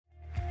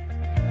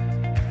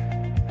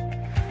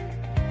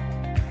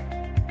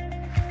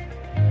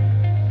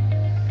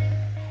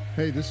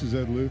Hey, this is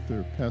Ed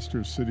Luther, pastor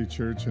of City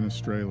Church in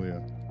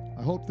Australia.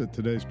 I hope that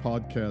today's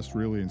podcast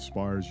really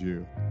inspires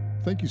you.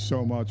 Thank you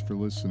so much for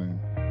listening.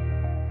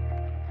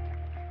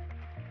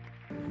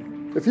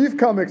 If you've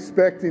come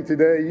expecting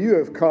today, you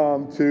have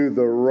come to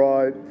the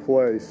right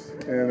place.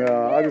 And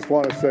I just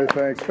want to say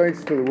thanks.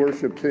 Thanks to the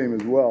worship team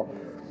as well.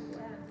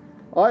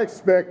 I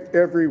expect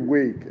every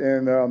week,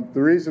 and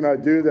the reason I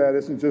do that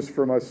isn't just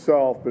for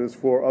myself, but it's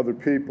for other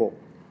people.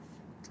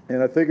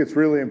 And I think it's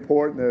really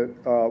important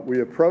that we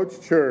approach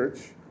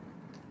church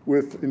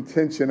with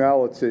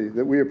intentionality,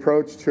 that we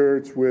approach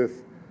church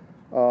with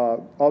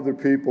other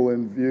people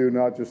in view,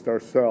 not just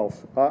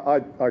ourselves.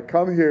 I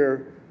come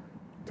here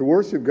to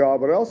worship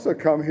God, but I also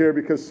come here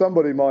because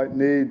somebody might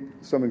need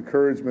some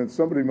encouragement.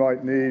 Somebody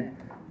might need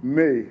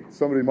me.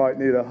 Somebody might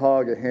need a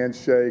hug, a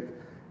handshake.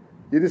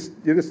 You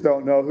just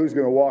don't know who's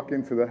going to walk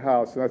into the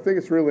house. And I think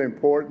it's really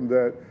important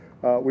that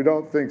we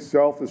don't think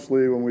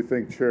selfishly when we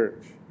think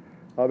church.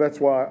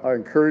 That's why I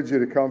encourage you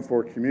to come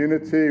for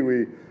community.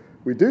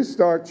 We do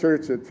start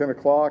church at 10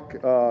 o'clock,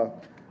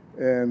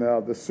 and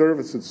the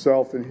service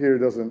itself in here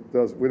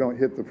we don't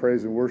hit the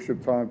praise and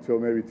worship time till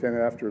maybe 10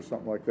 after or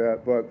something like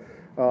that.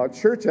 But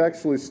church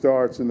actually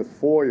starts in the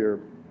foyer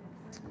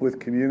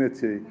with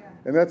community,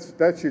 and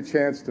that's your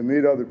chance to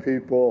meet other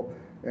people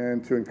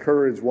and to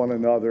encourage one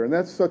another. And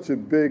that's such a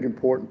big,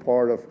 important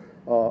part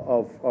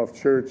of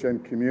church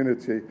and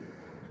community.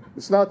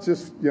 It's not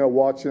just,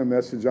 watching a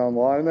message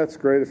online, and that's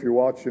great if you're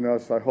watching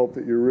us. I hope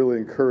that you're really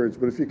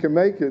encouraged. But if you can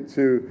make it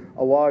to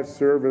a live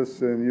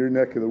service in your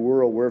neck of the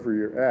world, wherever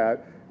you're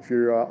at, if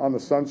you're on the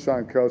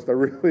Sunshine Coast, I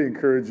really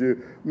encourage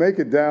you, make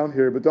it down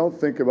here, but don't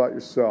think about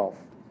yourself.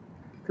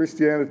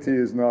 Christianity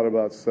is not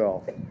about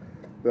self.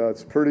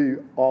 It's pretty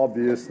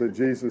obvious that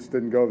Jesus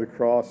didn't go to the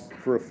cross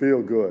for a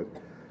feel-good.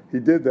 He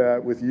did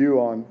that with you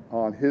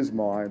on his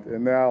mind.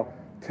 And now,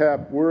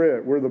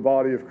 we're the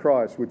body of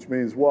Christ, which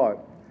means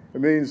what? It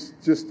means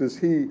just as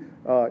he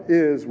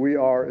is, we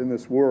are in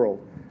this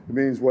world. It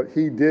means what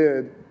he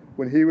did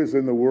when he was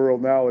in the world,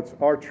 now it's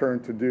our turn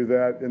to do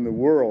that in the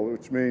world,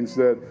 which means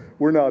that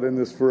we're not in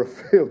this for a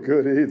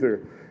feel-good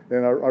either.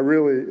 And I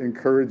really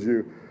encourage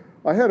you.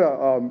 I had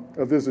a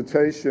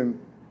visitation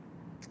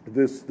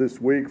this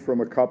week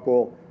from a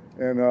couple,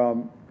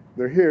 and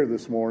they're here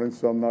this morning,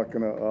 so I'm not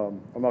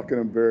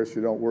gonna embarrass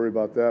you. Don't worry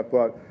about that.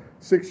 But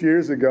 6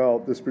 years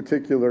ago, this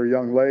particular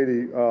young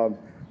lady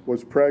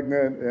was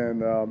pregnant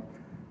and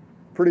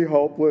pretty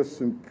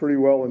hopeless and pretty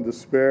well in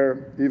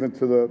despair, even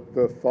to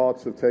the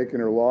thoughts of taking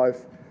her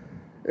life.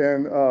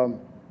 And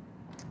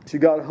she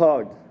got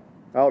hugged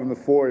out in the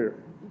foyer.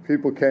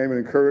 People came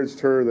and encouraged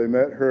her. They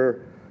met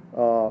her,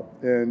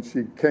 and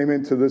she came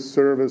into this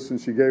service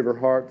and she gave her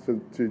heart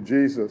to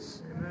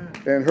Jesus.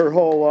 And her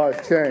whole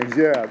life changed.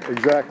 Yeah,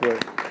 exactly.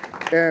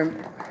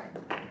 And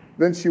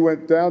then she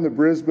went down to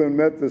Brisbane,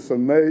 met this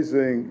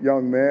amazing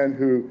young man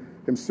who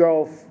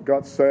himself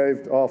got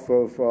saved off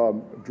of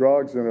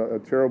drugs and a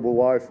terrible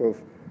life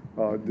of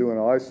doing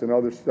ice and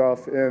other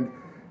stuff. And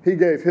he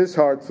gave his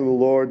heart to the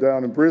Lord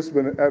down in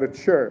Brisbane at a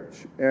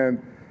church. And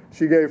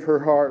she gave her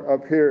heart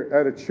up here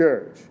at a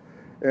church.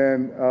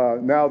 And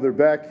now they're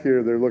back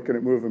here. They're looking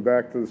at moving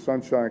back to the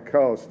Sunshine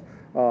Coast.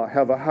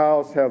 Have a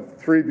house, have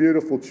 3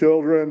 beautiful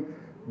children,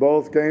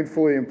 both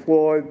gainfully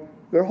employed.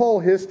 Their whole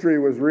history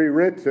was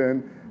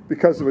rewritten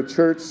because of a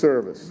church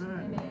service.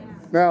 Amen.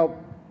 Now,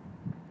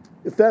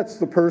 if that's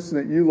the person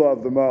that you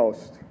love the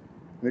most,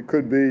 and it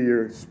could be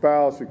your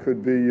spouse, it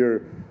could be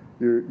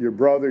your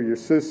brother, your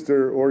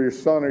sister, or your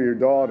son or your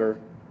daughter,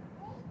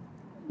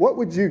 what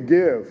would you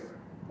give?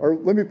 Or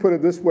let me put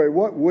it this way,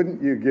 what wouldn't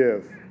you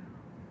give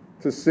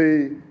to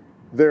see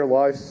their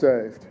life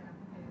saved,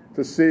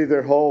 to see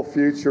their whole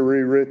future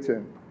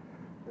rewritten?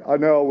 I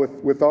know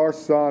with our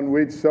son,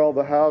 we'd sell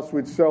the house,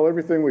 we'd sell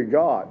everything we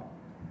got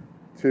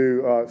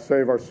to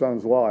save our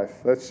son's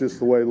life. That's just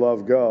the way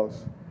love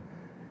goes.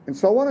 And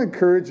so I want to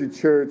encourage you,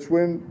 church,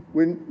 when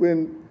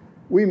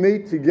we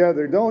meet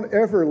together, don't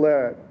ever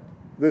let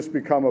this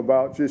become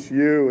about just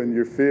you and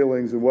your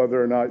feelings and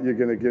whether or not you're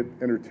going to get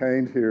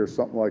entertained here or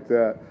something like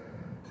that.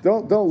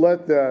 Don't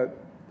let that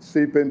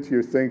seep into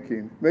your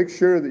thinking. Make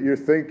sure that you're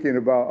thinking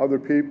about other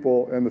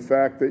people and the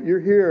fact that you're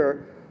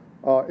here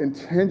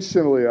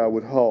intentionally, I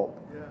would hope.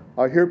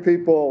 I hear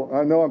people,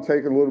 I know I'm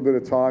taking a little bit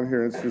of time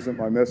here, and this isn't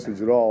my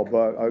message at all,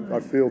 but I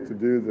feel to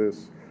do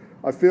this.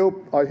 I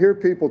hear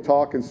people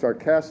talking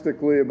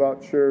sarcastically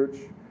about church.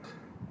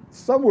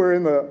 Somewhere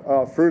in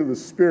the fruit of the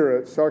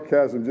Spirit,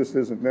 sarcasm just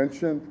isn't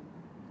mentioned.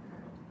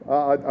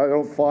 I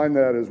don't find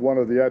that as one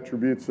of the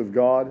attributes of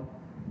God.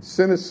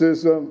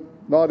 Cynicism,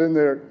 not in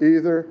there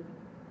either.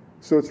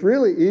 So it's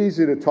really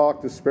easy to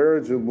talk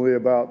disparagingly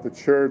about the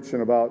church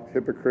and about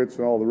hypocrites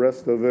and all the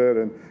rest of it.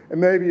 And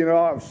maybe,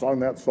 I've sung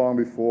that song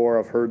before,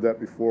 I've heard that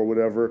before,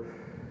 whatever.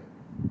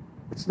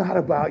 It's not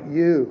about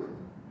you.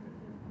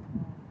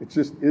 It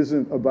just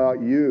isn't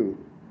about you,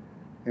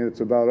 and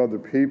it's about other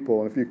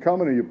people. And if you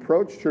come and you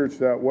approach church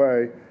that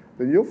way,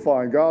 then you'll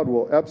find God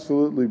will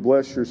absolutely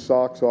bless your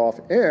socks off,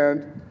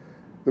 and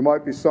there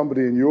might be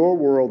somebody in your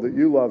world that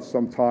you love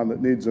sometime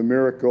that needs a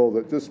miracle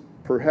that just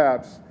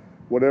perhaps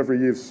whatever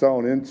you've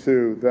sown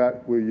into,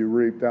 that will you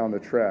reap down the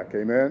track.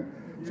 Amen?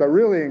 So I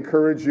really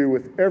encourage you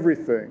with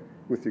everything,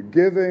 with your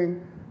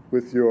giving,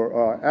 with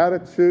your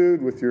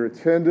attitude, with your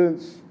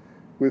attendance,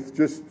 with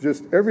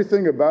just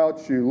everything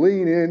about you.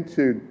 Lean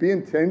into, be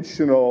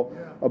intentional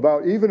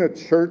about even a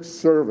church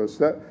service.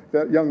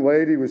 That young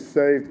lady was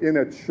saved in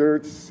a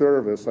church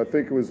service. I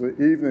think it was the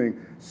evening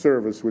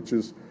service, which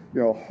is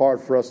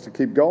hard for us to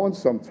keep going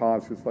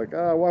sometimes. It's like, why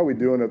are we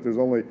doing it? There's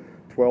only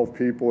 12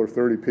 people or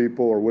 30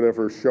 people or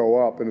whatever show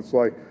up. And it's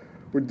like,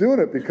 we're doing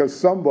it because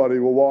somebody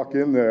will walk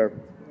in there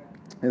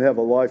and have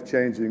a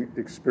life-changing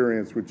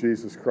experience with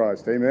Jesus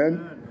Christ.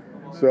 Amen?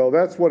 So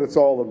that's what it's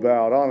all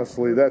about.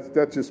 Honestly,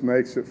 that just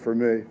makes it for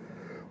me.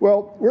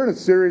 Well, we're in a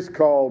series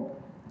called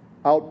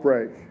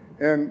Outbreak.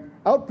 And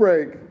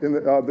outbreak, in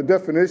the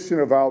definition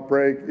of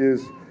outbreak,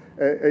 is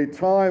a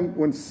time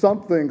when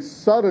something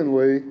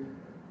suddenly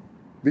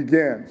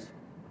begins.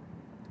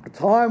 A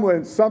time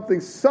when something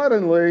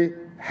suddenly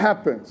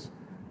happens.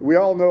 We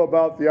all know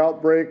about the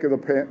outbreak of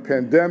the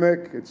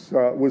pandemic. It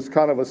was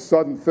kind of a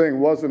sudden thing,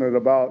 wasn't it?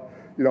 About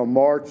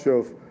March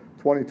of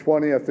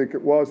 2020, I think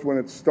it was, when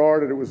it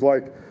started. It was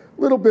like a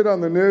little bit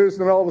on the news,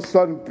 and then all of a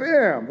sudden,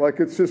 bam,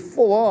 like it's just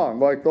full on,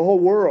 like the whole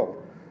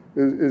world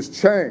is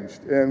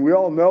changed. And we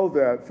all know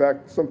that. In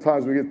fact,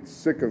 sometimes we get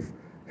sick of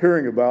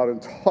hearing about it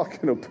and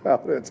talking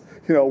about it.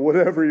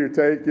 Whatever your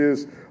take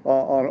is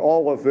on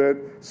all of it,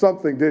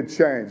 something did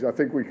change. I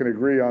think we can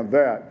agree on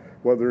that,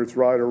 whether it's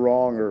right or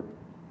wrong or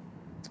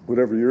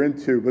whatever you're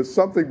into. But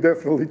something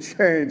definitely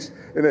changed,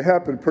 and it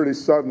happened pretty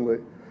suddenly.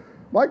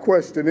 My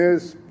question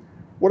is,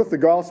 what if the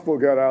gospel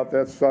got out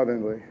that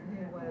suddenly?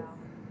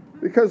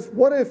 Because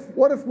what if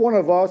one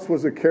of us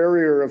was a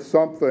carrier of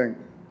something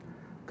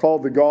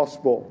called the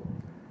gospel,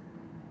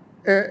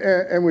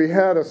 and we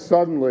had a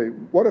suddenly?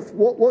 What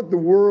would the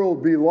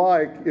world be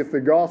like if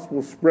the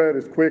gospel spread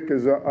as quick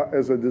as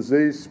a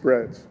disease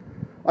spreads?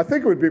 I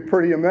think it would be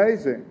pretty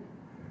amazing.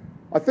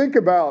 I think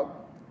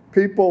about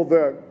people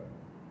that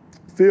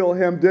feel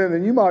hemmed in,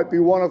 and you might be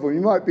one of them. You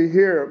might be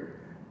here,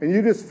 and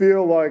you just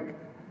feel like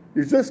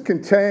you're just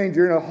contained.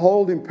 You're in a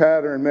holding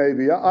pattern,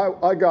 maybe.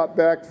 I got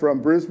back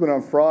from Brisbane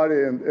on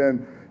Friday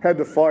and had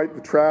to fight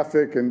the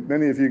traffic, and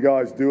many of you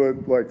guys do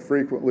it like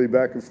frequently,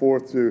 back and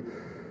forth to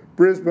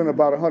Brisbane,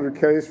 about 100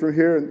 Ks from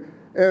here.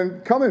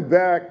 And coming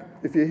back,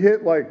 if you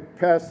hit like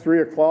past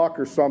 3 o'clock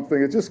or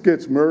something, it just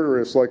gets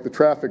murderous. Like the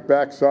traffic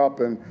backs up,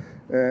 and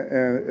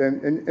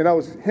I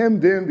was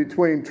hemmed in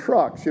between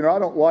trucks. I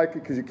don't like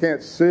it because you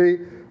can't see.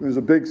 There's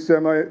a big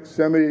semi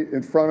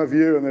in front of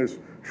you, and there's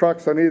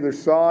trucks on either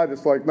side.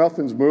 It's like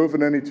nothing's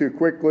moving any too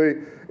quickly.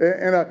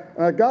 And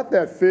I got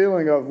that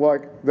feeling of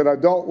like that I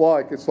don't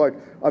like. It's like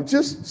I'm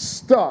just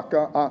stuck.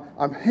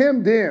 I'm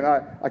hemmed in.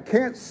 I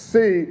can't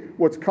see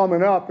what's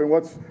coming up and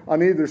what's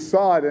on either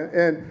side.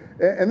 And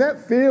that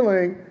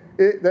feeling,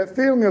 that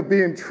feeling of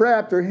being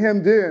trapped or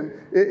hemmed in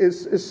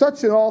is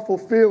such an awful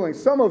feeling.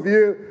 Some of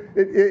you,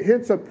 it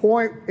hits a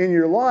point in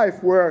your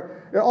life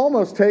where it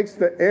almost takes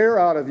the air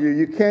out of you.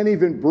 You can't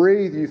even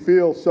breathe. You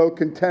feel so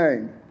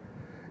contained.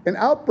 An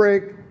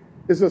outbreak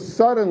is a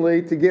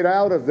suddenly to get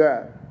out of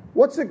that.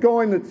 What's it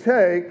going to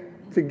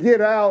take to get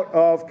out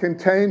of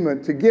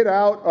containment, to get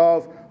out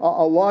of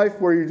a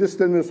life where you're just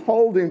in this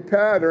holding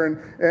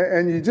pattern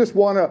and you just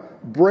want to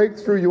break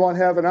through, you want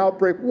to have an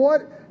outbreak?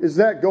 What is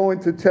that going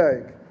to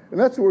take? And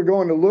that's what we're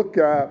going to look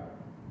at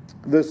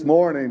this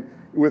morning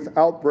with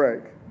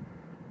outbreak.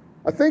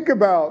 I think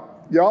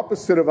about the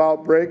opposite of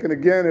outbreak, and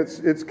again,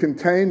 it's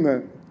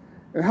containment,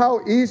 and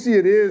how easy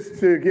it is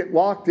to get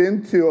locked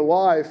into a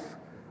life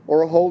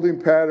or a holding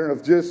pattern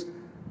of just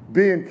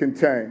being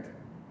contained.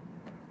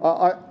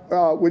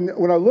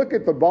 When I look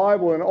at the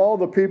Bible and all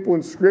the people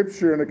in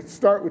Scripture, and I can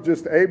start with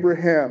just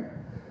Abraham.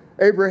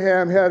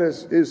 Abraham had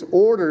his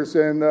orders,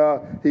 and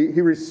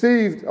he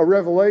received a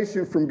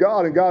revelation from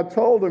God, and God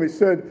told him, he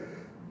said,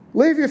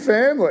 leave your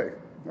family.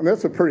 And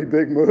that's a pretty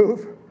big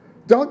move.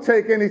 Don't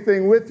take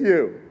anything with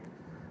you.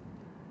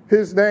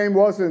 His name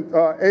wasn't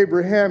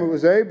Abraham, it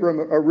was Abram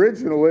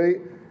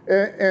originally.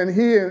 And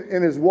he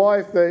and his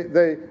wife,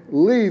 they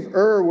leave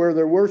Ur, where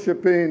they're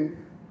worshiping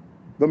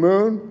the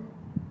moon.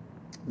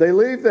 They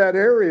leave that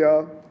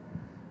area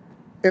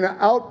in an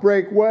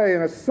outbreak way,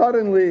 in a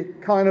suddenly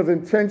kind of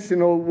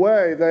intentional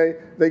way.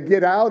 They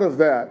get out of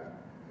that.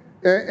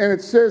 And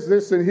it says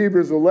this in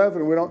Hebrews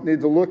 11. We don't need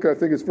to look, I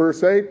think it's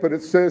verse 8, but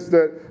it says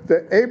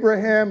that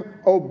Abraham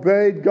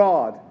obeyed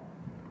God.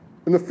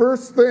 And the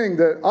first thing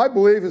that I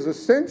believe is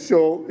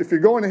essential, if you're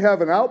going to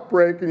have an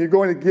outbreak and you're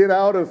going to get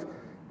out of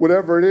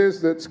whatever it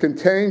is that's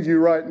contained you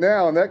right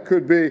now, and that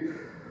could be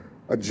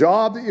a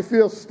job that you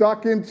feel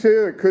stuck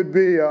into, it could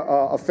be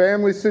a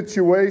family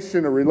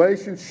situation, a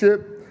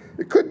relationship,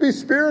 it could be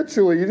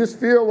spiritually. You just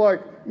feel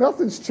like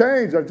nothing's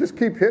changed. I just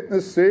keep hitting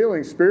the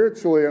ceiling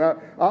spiritually, and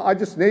I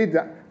just need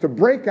to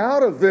break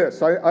out of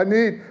this. I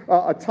need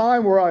a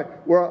time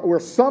where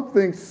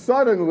something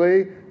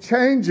suddenly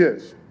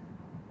changes.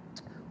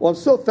 Well, I'm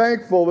so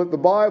thankful that the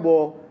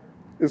Bible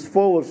is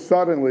full of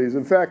suddenlies.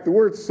 In fact, the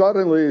word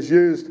suddenly is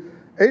used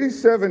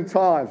 87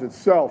 times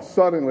itself,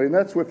 suddenly, and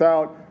that's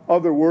without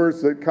other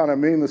words that kind of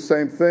mean the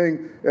same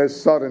thing as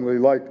suddenly,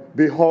 like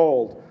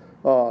behold,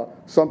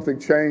 something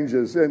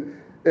changes.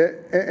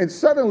 And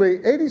suddenly,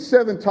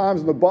 87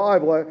 times in the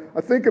Bible, I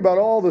think about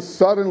all the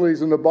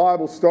suddenlies in the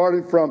Bible,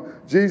 starting from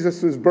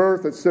Jesus'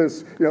 birth. It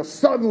says,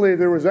 suddenly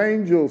there was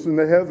angels in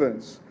the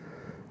heavens.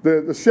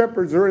 The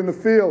shepherds are in the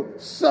field.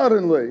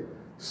 Suddenly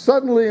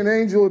an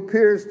angel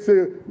appears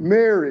to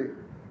Mary.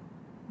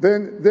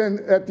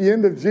 Then at the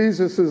end of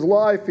Jesus'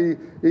 life,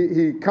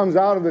 he comes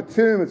out of the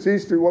tomb. It's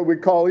Easter, what we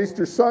call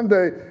Easter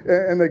Sunday,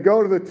 and they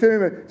go to the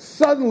tomb, and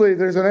suddenly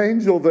there's an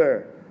angel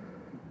there.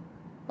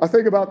 I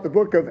think about the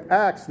book of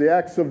Acts, the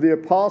Acts of the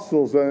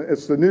Apostles.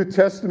 It's the New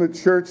Testament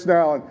church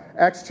now. In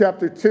Acts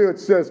chapter 2, it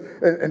says,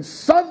 and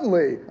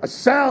suddenly a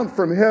sound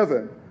from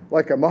heaven,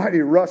 like a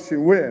mighty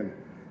rushing wind.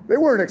 They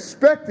weren't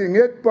expecting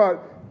it,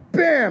 but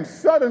bam,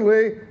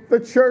 suddenly the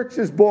church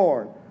is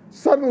born.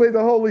 Suddenly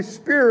the Holy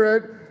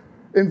Spirit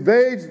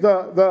invades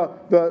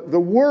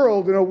the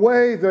world in a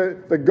way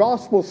that the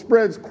gospel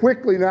spreads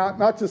quickly now.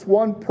 Not just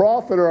one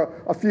prophet or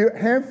a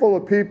handful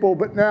of people,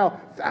 but now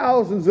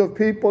thousands of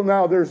people.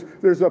 Now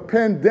there's a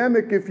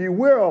pandemic, if you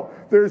will.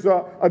 There's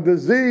a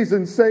disease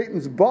in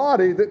Satan's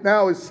body that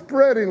now is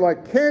spreading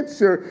like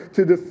cancer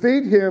to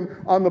defeat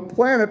him on the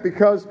planet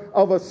because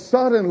of a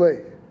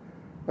suddenly.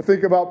 I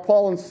think about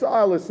Paul and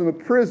Silas in the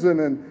prison,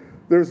 and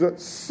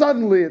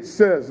suddenly it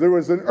says, there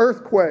was an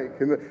earthquake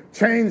and the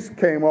chains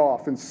came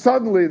off, and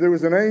suddenly there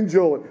was an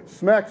angel that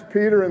smacks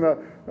Peter in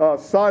the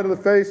side of the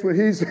face when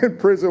he's in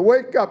prison.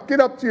 Wake up, get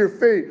up to your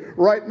feet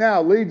right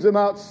now, leads him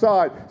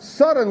outside.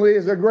 Suddenly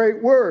is a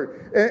great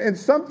word. And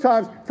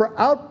sometimes for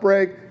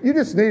outbreak, you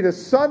just need a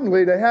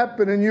suddenly to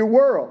happen in your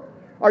world.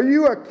 Are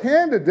you a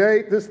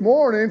candidate this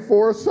morning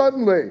for a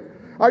suddenly?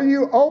 Are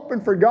you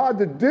open for God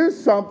to do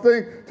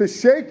something to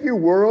shake your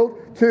world,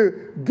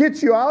 to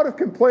get you out of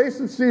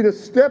complacency, to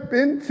step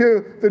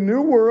into the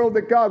new world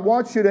that God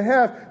wants you to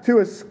have, to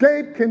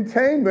escape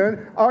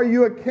containment? Are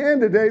you a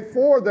candidate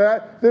for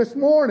that this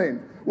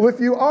morning? Well, if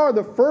you are,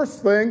 the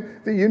first thing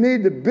that you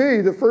need to be,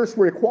 the first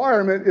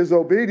requirement is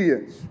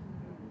obedience.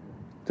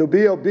 To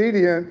be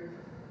obedient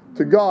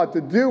to God,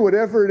 to do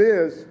whatever it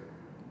is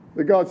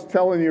that God's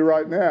telling you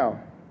right now.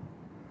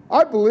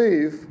 I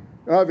believe,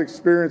 and I've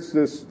experienced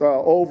this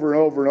over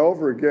and over and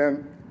over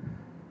again,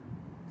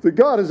 that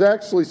God is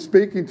actually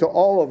speaking to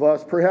all of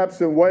us,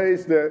 perhaps in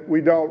ways that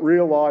we don't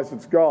realize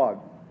it's God.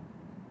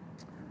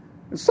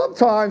 And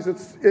sometimes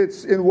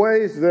it's in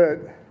ways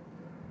that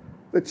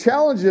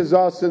challenges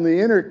us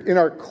in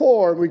our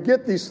core, and we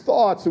get these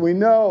thoughts, and we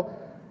know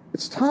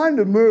it's time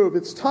to move.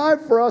 It's time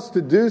for us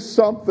to do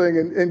something,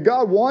 and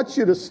God wants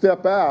you to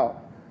step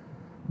out.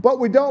 But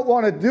we don't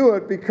want to do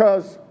it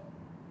because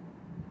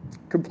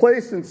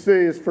complacency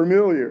is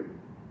familiar.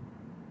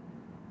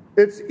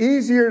 It's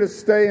easier to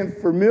stay in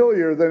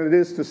familiar than it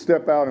is to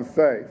step out in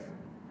faith.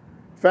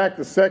 In fact,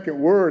 the second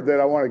word that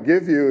I want to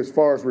give you as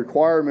far as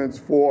requirements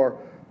for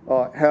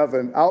have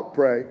an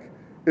outbreak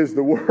is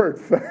the word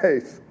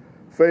faith.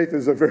 Faith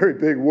is a very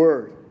big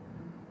word.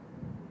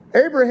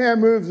 Abraham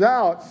moves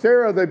out.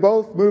 Sarah, they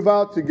both move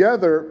out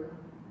together.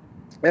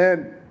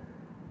 And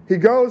he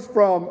goes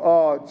from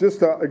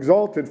just an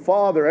exalted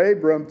father,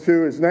 Abram,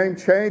 to his name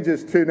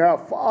changes to now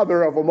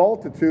father of a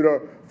multitude,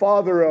 or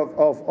father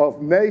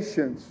of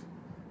nations.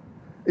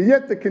 And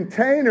yet the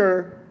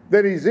container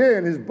that he's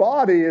in, his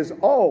body is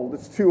old.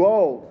 It's too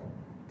old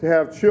to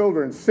have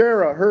children.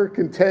 Sarah, her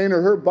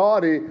container, her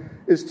body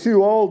is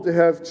too old to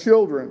have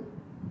children.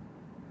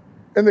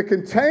 And the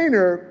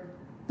container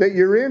that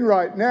you're in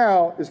right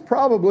now is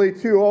probably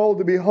too old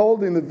to be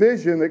holding the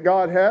vision that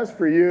God has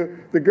for you.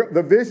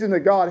 The vision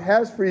that God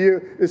has for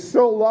you is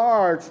so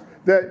large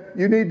that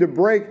you need to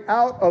break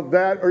out of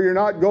that, or you're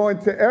not going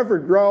to ever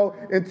grow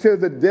into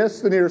the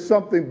destiny or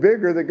something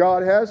bigger that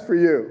God has for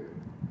you.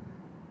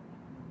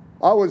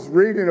 I was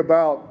reading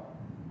about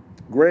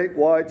great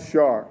white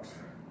sharks.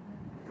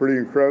 Pretty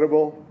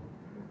incredible.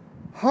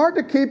 Hard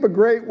to keep a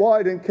great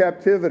white in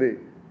captivity.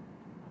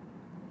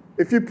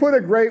 If you put a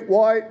great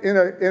white in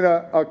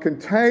a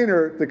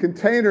container, the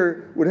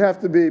container would have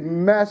to be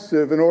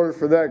massive in order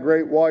for that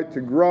great white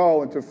to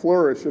grow and to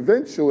flourish.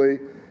 Eventually,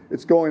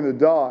 it's going to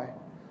die.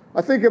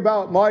 I think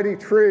about mighty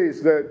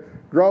trees that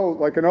grow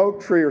like an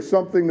oak tree or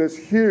something that's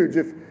huge.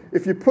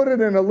 If you put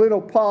it in a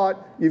little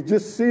pot, you've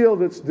just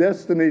sealed its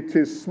destiny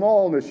to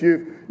smallness.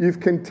 You've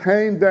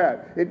contained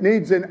that. It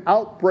needs an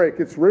outbreak.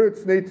 Its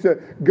roots need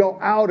to go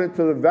out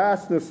into the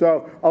vastness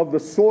of the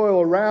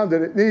soil around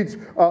it. It needs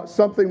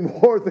something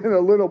more than a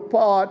little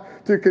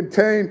pot to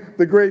contain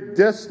the great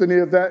destiny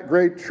of that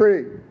great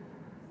tree.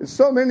 And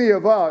so many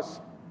of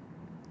us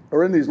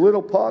are in these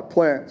little pot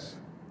plants.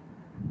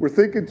 We're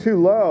thinking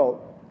too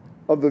low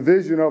of the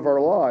vision of our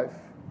life.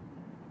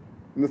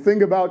 And the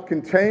thing about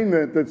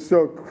containment that's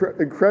so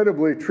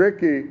incredibly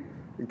tricky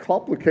and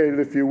complicated,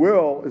 if you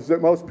will, is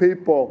that most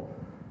people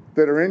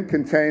that are in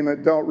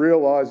containment don't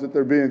realize that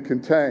they're being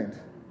contained.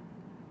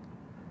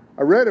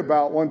 I read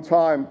about one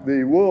time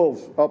the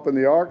wolves up in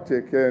the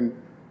Arctic and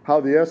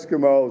how the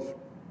Eskimos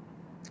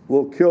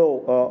will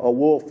kill a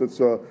wolf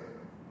that's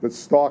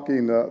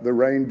stalking the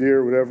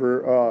reindeer,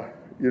 whatever,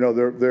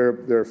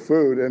 their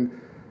food.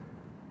 And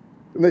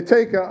they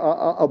take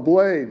a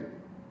blade,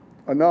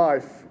 a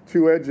knife,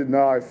 two-edged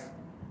knife,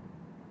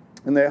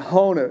 and they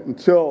hone it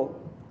until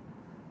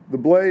the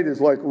blade is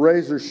like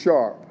razor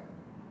sharp.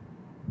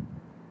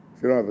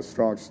 If you don't have a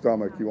strong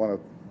stomach, you want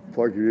to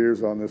plug your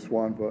ears on this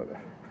one, but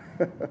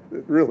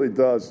it really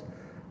does,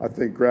 I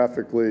think,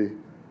 graphically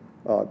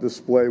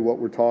display what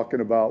we're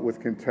talking about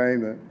with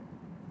containment.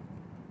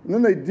 And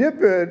then they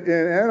dip it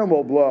in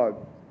animal blood,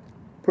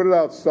 put it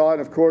outside,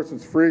 and of course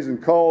it's freezing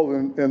cold,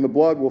 and the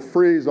blood will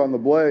freeze on the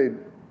blade.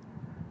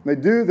 And they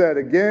do that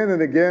again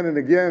and again and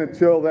again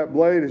until that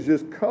blade is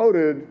just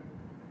coated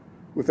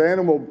with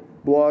animal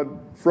blood,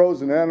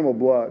 frozen animal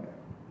blood.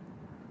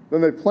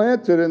 Then they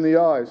plant it in the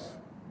ice.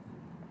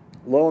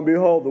 Lo and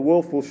behold, the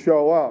wolf will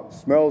show up,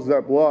 smells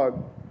that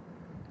blood,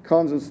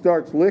 comes and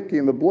starts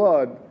licking the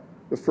blood,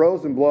 the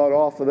frozen blood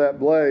off of that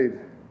blade,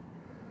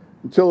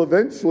 until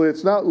eventually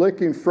it's not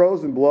licking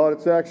frozen blood,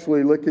 it's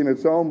actually licking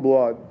its own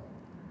blood,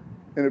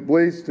 and it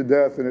bleeds to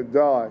death and it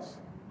dies.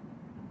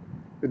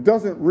 It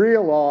doesn't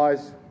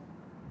realize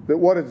that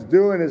what it's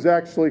doing is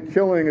actually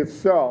killing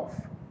itself.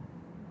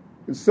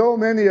 And so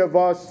many of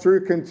us,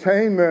 through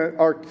containment,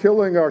 are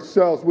killing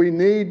ourselves. We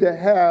need to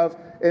have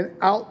an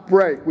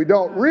outbreak. We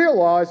don't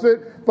realize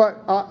it,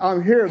 but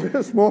I'm here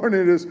this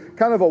morning as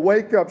kind of a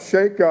wake-up,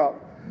 shake-up.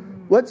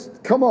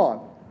 Come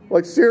on,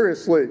 like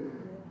seriously,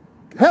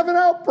 have an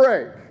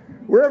outbreak.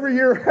 Wherever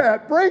you're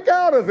at, break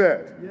out of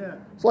it. Yeah.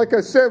 It's like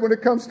I said, when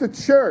it comes to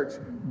church,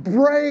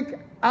 break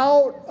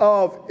out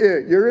of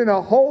it. You're in a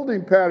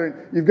holding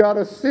pattern. You've got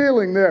a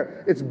ceiling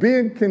there. It's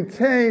being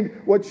contained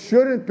what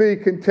shouldn't be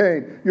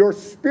contained. Your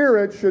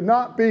spirit should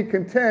not be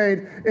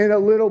contained in a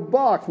little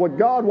box. What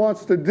God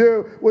wants to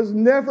do was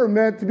never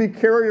meant to be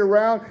carried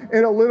around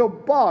in a little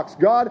box.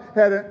 God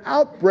had an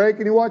outbreak,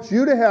 and He wants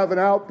you to have an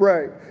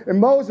outbreak. And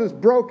Moses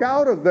broke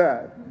out of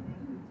that.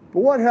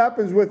 But what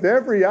happens with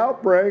every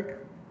outbreak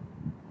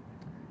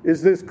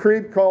is this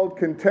creep called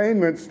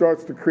containment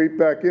starts to creep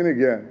back in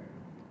again.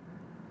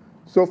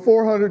 So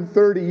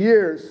 430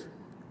 years,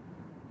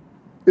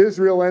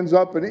 Israel ends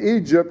up in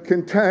Egypt,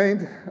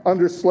 contained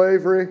under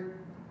slavery.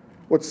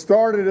 What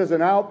started as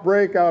an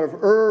outbreak out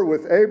of Ur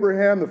with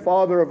Abraham, the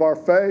father of our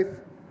faith,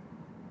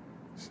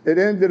 it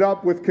ended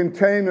up with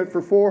containment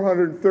for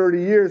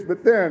 430 years.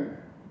 But then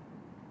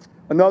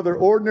another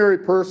ordinary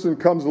person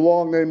comes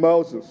along named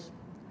Moses.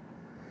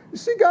 You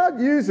see,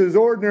 God uses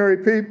ordinary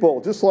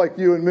people just like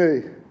you and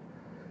me.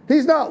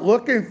 He's not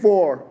looking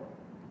for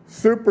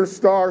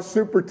superstar,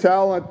 super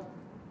talent,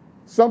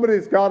 somebody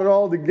that's got it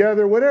all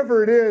together.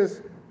 Whatever it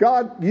is,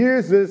 God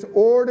uses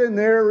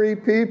ordinary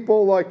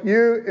people like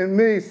you and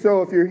me.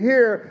 So if you're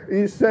here and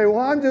you say, well,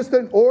 I'm just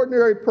an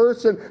ordinary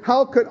person,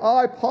 how could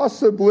I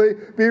possibly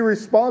be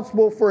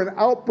responsible for an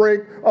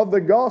outbreak of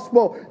the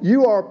gospel?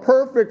 You are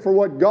perfect for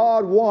what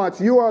God wants.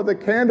 You are the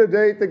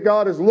candidate that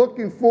God is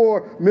looking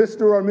for,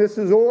 Mr. or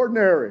Mrs.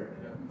 Ordinary.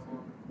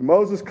 And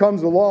Moses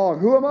comes along.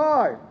 Who am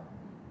I?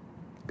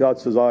 God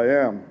says, I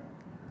am.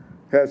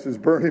 Has his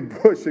burning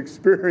bush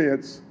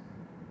experience.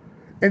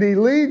 And he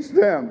leads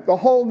them, the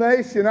whole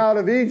nation, out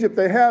of Egypt.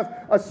 They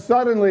have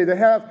they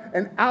have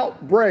an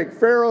outbreak.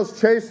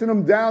 Pharaoh's chasing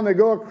them down. They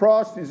go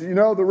across, as you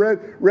know, the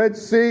Red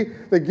Sea.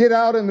 They get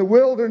out in the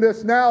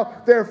wilderness.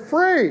 Now they're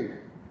free.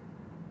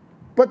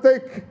 But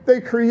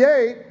they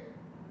create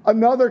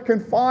another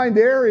confined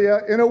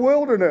area in a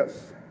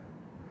wilderness.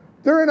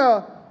 They're in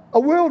a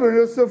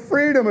wilderness of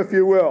freedom, if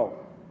you will.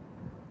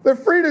 They're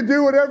free to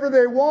do whatever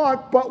they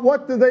want, but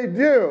what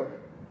do?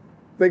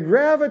 They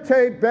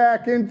gravitate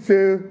back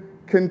into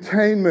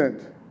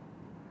containment.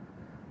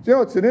 You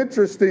know, it's an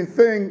interesting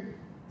thing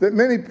that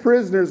many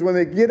prisoners, when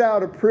they get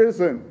out of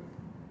prison,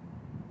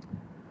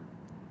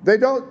 they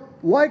don't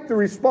like the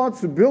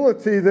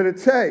responsibility that it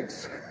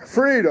takes.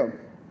 Freedom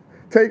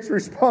takes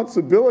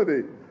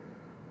responsibility.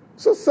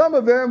 So some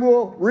of them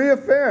will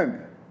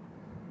reoffend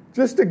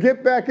just to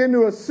get back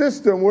into a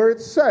system where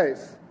it's safe,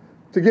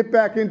 to get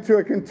back into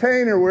a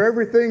container where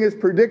everything is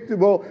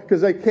predictable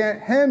because they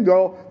can't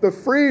handle the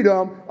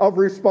freedom of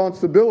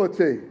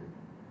responsibility.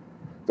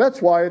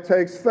 That's why it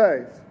takes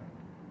faith.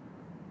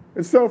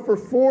 And so for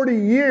 40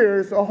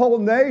 years, a whole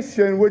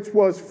nation which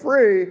was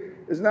free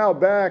is now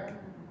back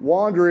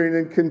wandering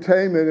in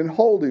containment and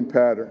holding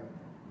pattern.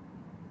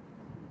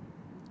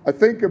 I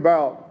think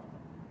about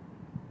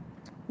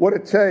what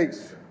it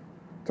takes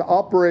to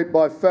operate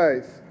by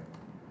faith.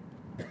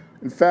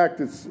 In fact,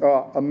 it's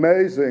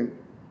amazing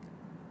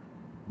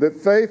that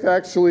faith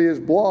actually is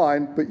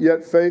blind, but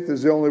yet faith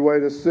is the only way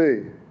to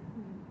see.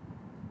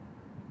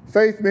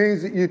 Faith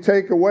means that you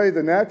take away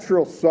the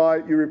natural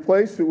sight, you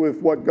replace it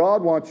with what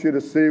God wants you to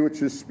see,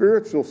 which is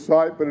spiritual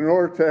sight. But in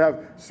order to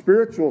have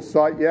spiritual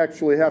sight, you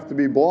actually have to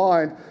be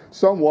blind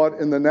somewhat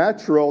in the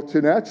natural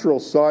to natural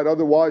sight.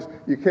 Otherwise,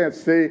 you can't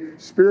see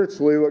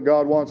spiritually what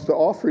God wants to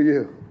offer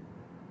you.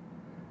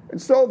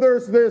 And so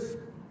there's this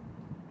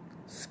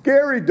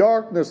scary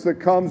darkness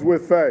that comes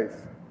with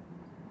faith.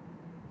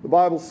 The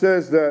Bible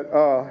says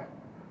that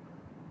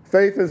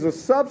Faith is a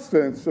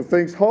substance of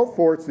things hoped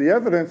for. It's the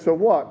evidence of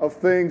what? Of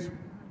things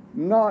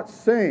not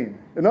seen.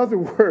 In other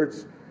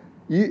words,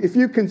 if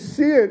you can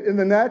see it in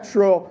the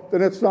natural,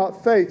 then it's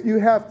not faith. You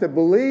have to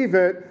believe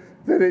it,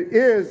 that it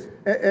is,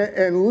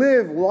 and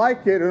live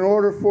like it in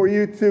order for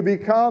you to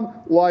become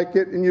like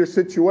it in your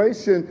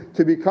situation.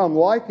 To become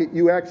like it,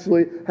 you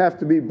actually have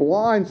to be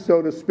blind,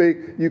 so to speak.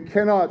 You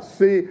cannot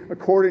see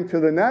according to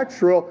the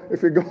natural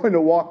if you're going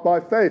to walk by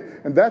faith.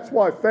 And that's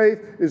why faith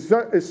is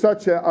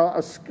such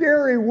a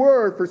scary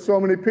word for so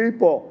many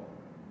people.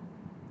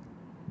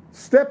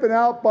 Stepping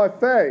out by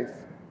faith,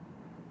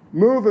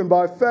 moving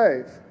by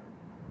faith.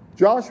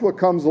 Joshua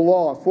comes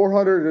along,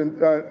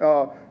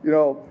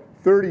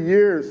 30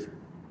 years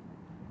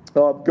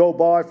go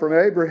by from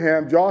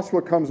Abraham.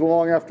 Joshua comes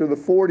along after the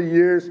 40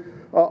 years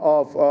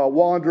of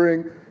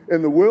wandering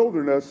in the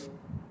wilderness,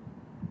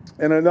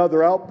 and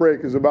another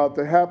outbreak is about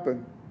to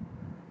happen.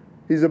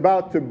 He's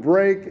about to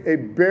break a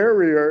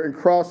barrier and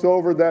cross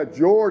over that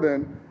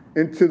Jordan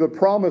into the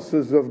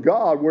promises of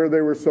God where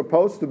they were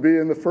supposed to be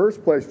in the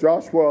first place.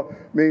 Joshua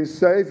means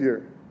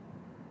Savior.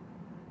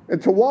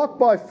 And to walk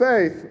by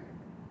faith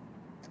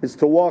is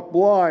to walk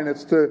blind.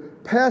 It's to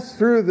pass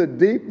through the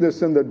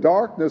deepness and the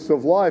darkness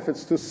of life.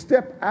 It's to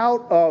step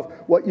out of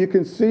what you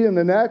can see in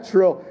the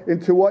natural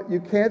into what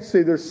you can't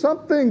see. There's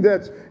something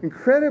that's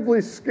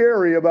incredibly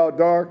scary about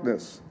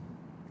darkness.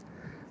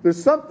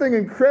 There's something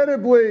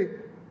incredibly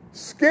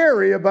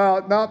scary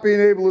about not being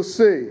able to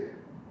see.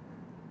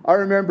 I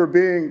remember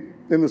being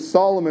in the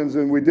Solomons,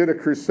 and we did a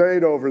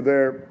crusade over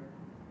there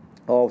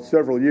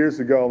several years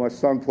ago. My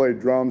son played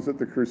drums at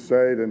the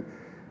crusade, and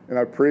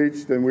I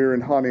preached, and we were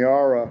in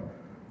Honiara.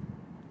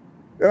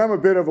 And I'm a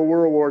bit of a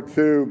World War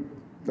II,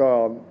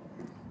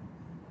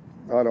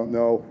 I don't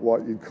know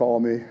what you'd call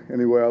me.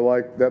 Anyway, I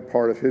like that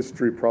part of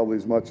history probably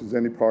as much as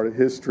any part of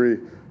history.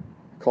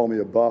 Call me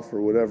a buff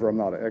or whatever. I'm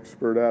not an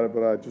expert at it,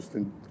 but I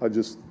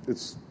just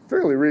it's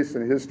fairly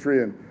recent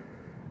history.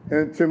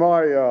 And to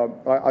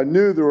I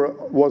knew there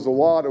was a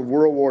lot of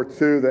World War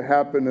II that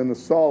happened in the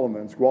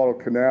Solomons,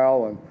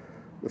 Guadalcanal, and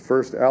the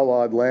first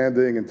Allied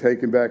landing and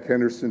taking back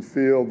Henderson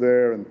Field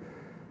there and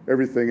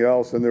everything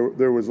else. And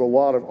there was a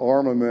lot of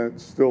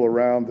armament still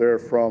around there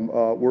from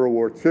World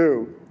War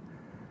II.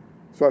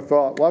 So I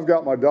thought, well, I've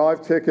got my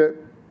dive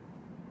ticket.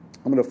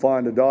 I'm going to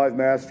find a dive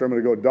master. I'm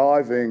going to go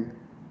diving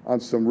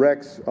on some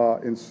wrecks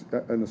in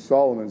the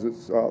Solomons.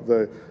 It's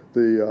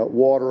the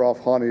water off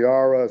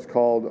Honiara. It's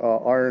called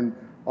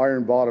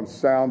Iron Bottom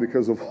Sound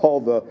because of all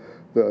the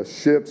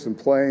ships and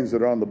planes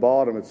that are on the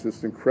bottom. It's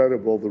just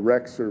incredible. The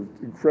wrecks are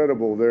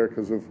incredible there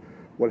because of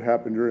what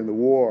happened during the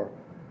war.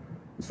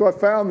 So I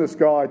found this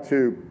guy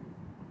to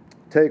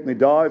take me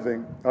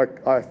diving.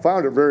 I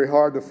found it very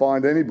hard to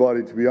find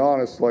anybody, to be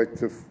honest, like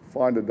to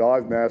find a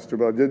dive master,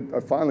 but I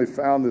finally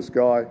found this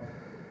guy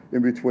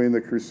in between the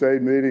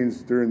crusade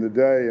meetings during the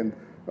day, and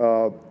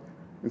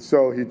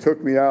so he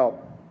took me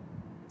out,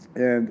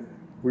 and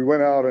we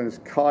went out on his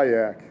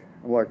kayak.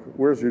 I'm like,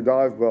 "Where's your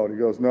dive boat?" He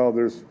goes, "No,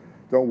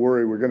 don't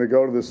worry, we're going to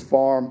go to this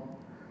farm,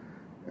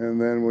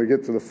 and then when we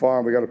get to the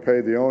farm, we got to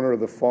pay the owner of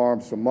the farm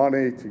some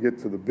money to get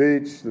to the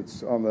beach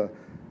that's on the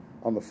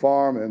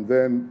farm, and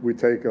then we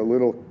take a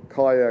little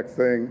kayak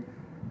thing,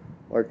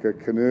 like a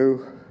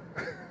canoe,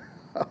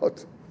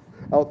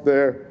 out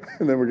there,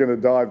 and then we're going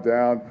to dive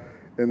down,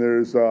 and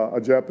there's a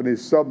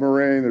Japanese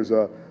submarine, there's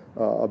a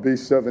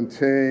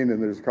B-17,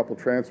 and there's a couple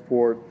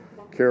transport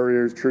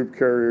carriers, troop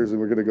carriers, and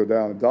we're going to go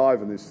down and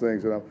dive in these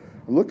things." And I'm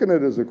looking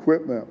at his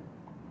equipment,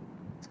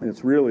 and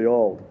it's really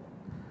old.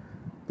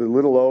 The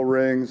little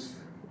O-rings,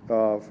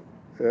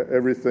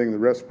 everything, the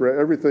respirator,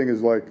 everything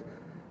is like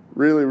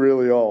really,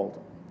 really old.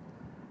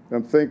 And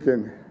I'm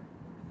thinking,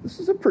 this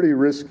is a pretty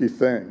risky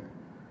thing.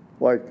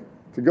 Like,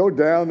 to go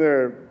down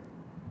there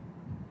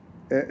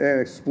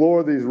and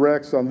explore these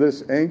wrecks on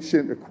this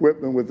ancient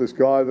equipment with this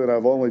guy that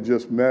I've only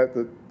just met,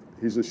 that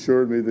he's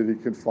assured me that he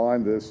can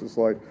find this. It's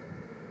like,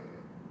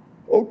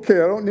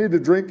 okay, I don't need to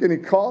drink any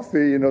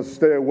coffee, to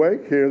stay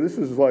awake here. This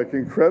is like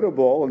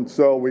incredible. And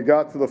so we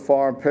got to the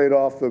farm, paid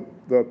off the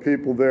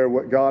people there,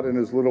 what got in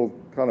his little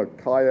kind of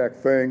kayak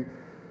thing.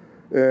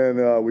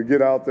 And we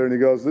get out there and he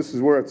goes, "This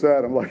is where it's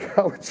at." I'm like,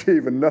 how would you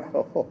even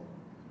know?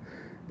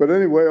 But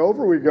anyway,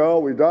 over we go.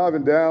 We're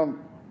diving down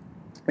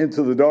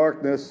into the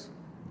darkness.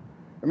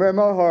 And man,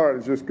 my heart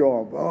is just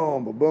going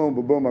boom, boom,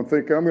 boom, boom. I'm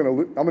thinking I'm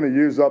gonna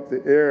use up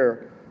the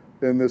air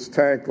in this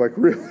tank like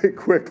really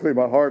quickly.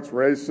 My heart's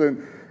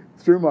racing.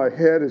 Through my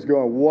head is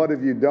going, what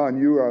have you done?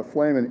 You are a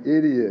flaming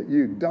idiot.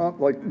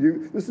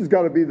 This has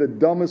got to be the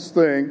dumbest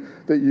thing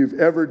that you've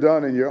ever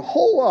done in your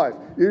whole life.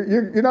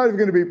 You're not even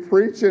going to be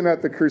preaching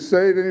at the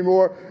crusade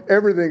anymore.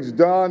 Everything's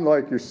done.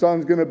 Like, your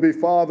son's going to be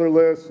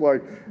fatherless.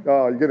 Like,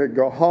 you're going to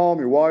go home.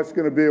 Your wife's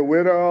going to be a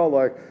widow.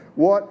 Like,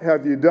 what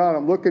have you done?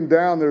 I'm looking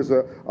down. There's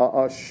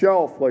a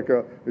shelf,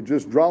 it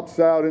just drops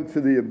out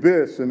into the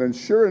abyss. And then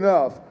sure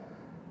enough,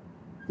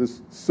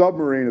 this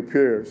submarine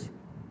appears.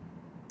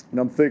 And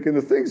I'm thinking,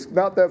 the thing's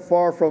not that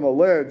far from a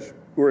ledge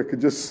where it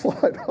could just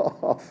slide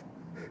off.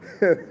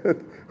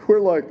 And we're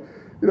like,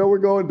 we're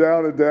going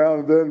down and down.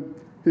 And then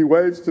He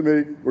waves to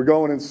me. We're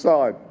going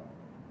inside.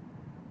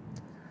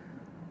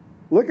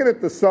 Looking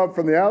at the sub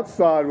from the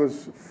outside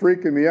was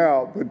freaking me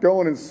out, but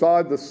going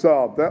inside the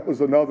sub, that was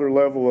another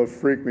level of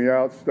freak me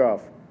out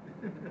stuff.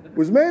 It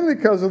was mainly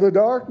because of the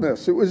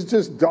darkness. It was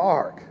just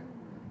dark.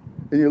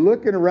 And you're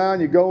looking around,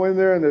 you go in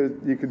there,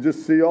 and you can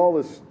just see all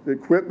this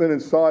equipment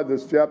inside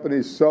this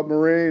Japanese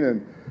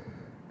submarine,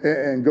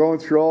 and going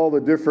through all the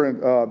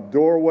different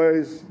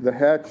doorways, the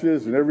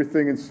hatches, and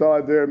everything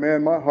inside there.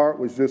 Man, my heart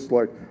was just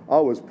like, I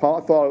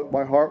thought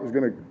my heart was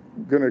going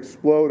to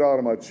explode out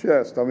of my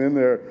chest. I'm in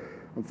there,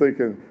 I'm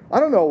thinking, I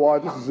don't know why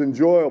this is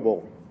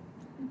enjoyable,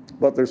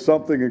 but there's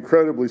something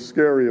incredibly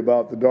scary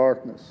about the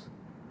darkness.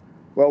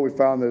 Well, we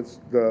found that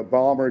the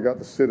bomber got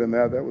to sit in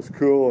that. That was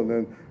cool. And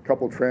then a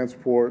couple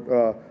transport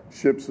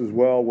ships as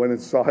well went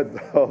inside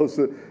those.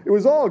 It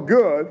was all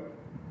good.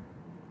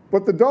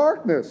 But the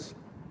darkness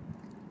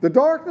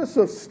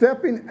of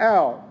stepping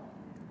out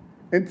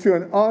into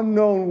an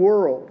unknown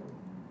world.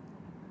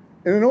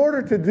 And in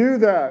order to do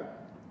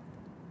that,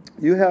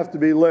 you have to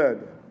be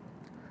led.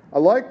 I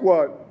like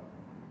what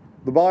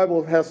the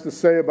Bible has to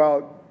say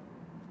about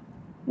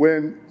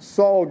when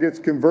Saul gets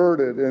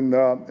converted in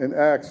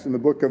Acts, in the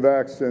book of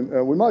Acts,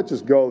 and we might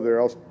just go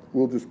there.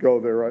 We'll just go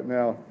there right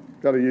now.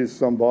 Got to use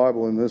some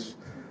Bible in this.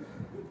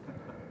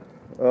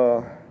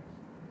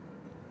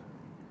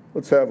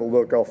 Let's have a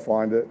look. I'll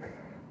find it.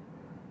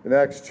 In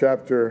Acts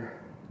chapter,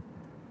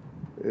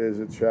 is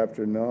it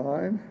chapter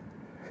 9?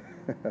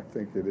 I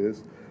think it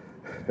is.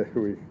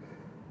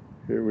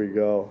 Here we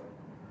go.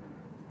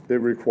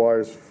 It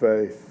requires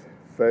faith.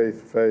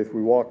 Faith.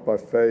 We walk by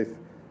faith,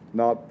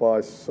 not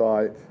by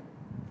sight.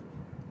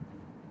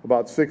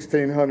 About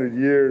 1,600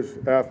 years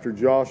after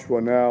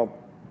Joshua now,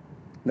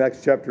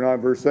 Acts chapter 9,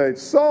 verse 8,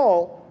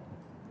 Saul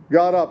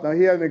got up. Now,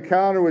 he had an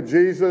encounter with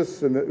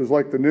Jesus, and it was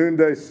like the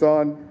noonday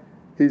sun.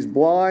 He's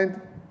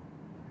blind.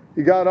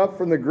 He got up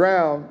from the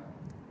ground,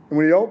 and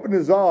when he opened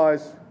his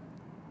eyes,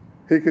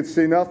 he could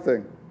see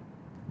nothing.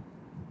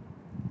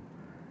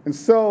 And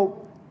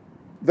so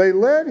they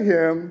led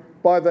him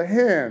by the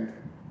hand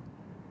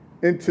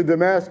into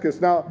Damascus.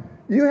 Now,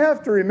 you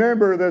have to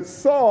remember that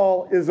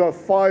Saul is a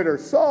fighter.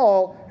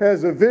 Saul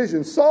has a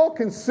vision. Saul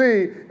can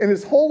see in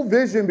his whole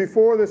vision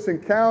before this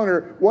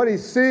encounter, what he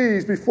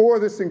sees before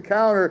this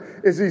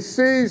encounter is he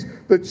sees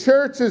the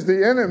church as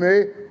the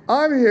enemy.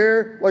 I'm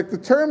here, like the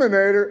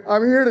Terminator,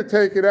 I'm here to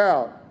take it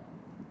out.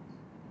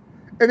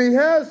 And he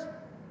has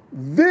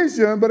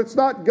vision, but it's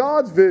not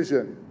God's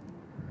vision.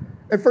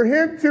 And for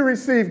him to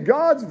receive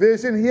God's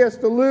vision, he has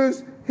to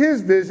lose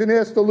his vision. He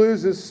has to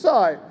lose his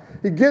sight.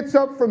 He gets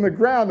up from the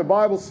ground, the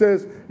Bible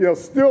says,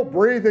 still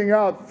breathing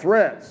out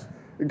threats.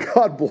 And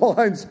God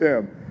blinds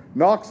him,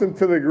 knocks him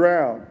to the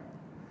ground,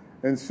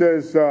 and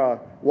says,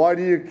 why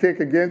do you kick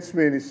against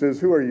me? And he says,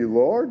 who are you,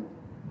 Lord?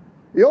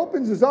 He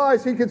opens his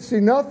eyes, he could see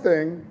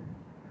nothing.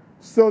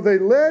 So they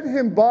led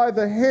him by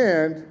the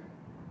hand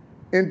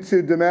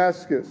into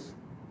Damascus.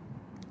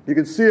 You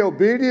can see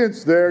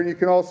obedience there, and you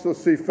can also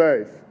see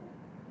faith.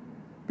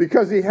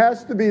 Because he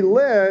has to be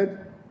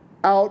led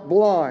out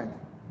blind.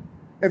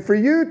 And for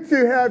you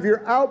to have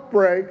your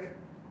outbreak,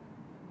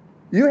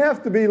 you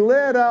have to be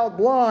led out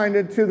blind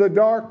into the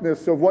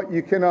darkness of what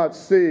you cannot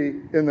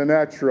see in the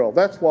natural.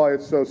 That's why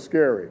it's so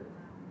scary.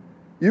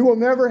 You will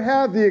never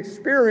have the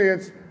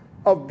experience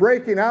of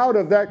breaking out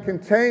of that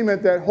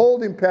containment, that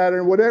holding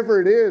pattern,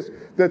 whatever it is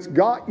that's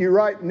got you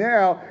right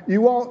now.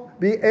 You won't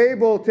be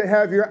able to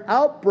have your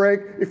outbreak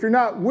if you're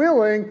not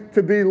willing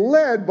to be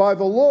led by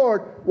the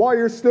Lord while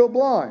you're still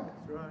blind.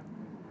 That's right.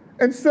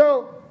 And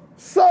so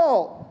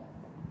Saul,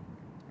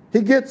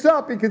 he gets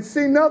up, he can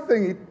see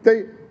nothing.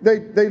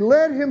 They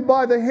led him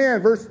by the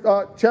hand.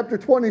 Chapter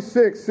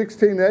 26,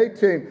 16 to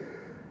 18.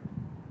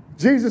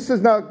 Jesus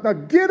says, now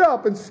get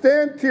up and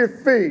stand to your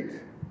feet.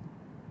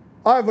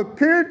 I've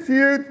appeared to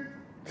you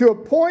to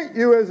appoint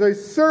you as a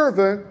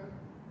servant.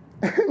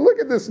 And look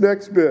at this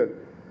next bit.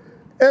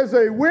 As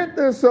a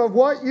witness of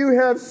what you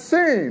have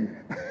seen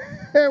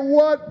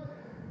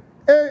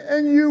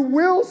and you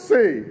will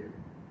see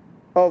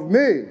of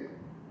me.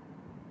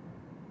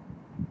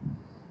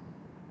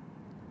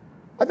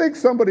 I think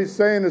somebody's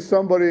saying to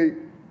somebody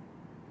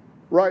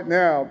right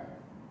now,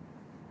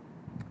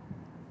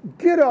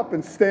 get up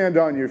and stand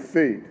on your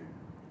feet.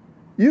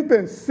 You've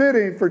been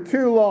sitting for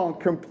too long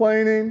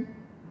complaining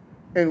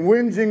and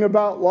whinging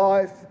about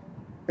life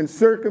and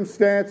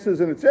circumstances,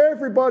 and it's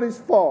everybody's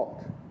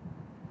fault.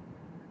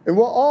 And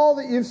all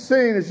that you've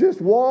seen is just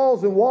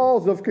walls and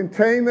walls of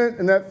containment,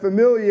 and that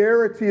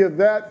familiarity of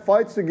that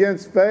fights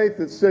against faith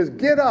that says,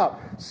 get up,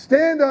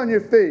 stand on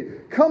your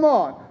feet, come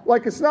on.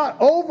 Like it's not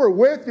over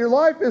with. Your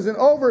life isn't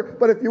over.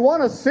 But if you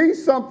want to see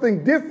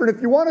something different,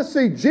 if you want to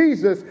see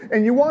Jesus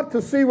and you want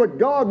to see what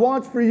God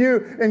wants for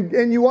you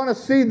and you want to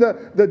see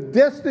the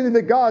destiny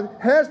that God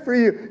has for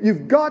you,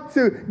 you've got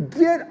to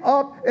get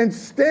up and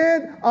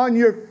stand on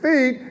your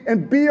feet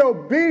and be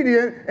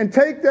obedient and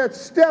take that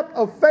step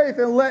of faith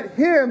and let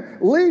Him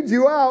lead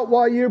you out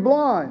while you're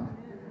blind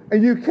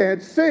and you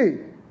can't see.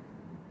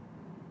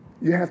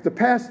 You have to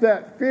pass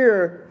that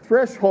fear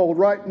threshold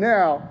right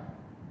now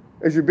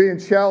as you're being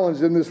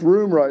challenged in this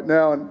room right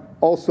now, and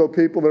also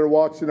people that are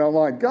watching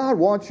online, God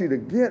wants you to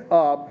get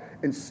up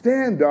and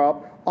stand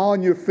up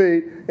on your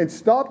feet and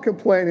stop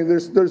complaining.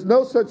 There's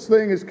no such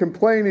thing as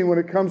complaining when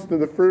it comes to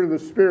the fruit of the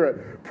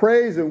Spirit.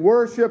 Praise and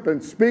worship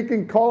and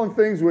speaking, calling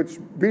things which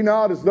be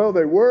not as though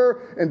they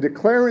were, and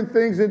declaring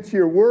things into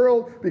your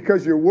world,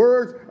 because your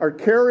words are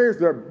carriers,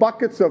 they're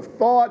buckets of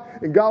thought,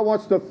 and God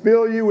wants to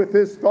fill you with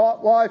His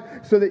thought life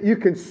so that you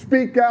can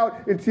speak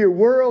out into your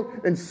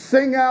world and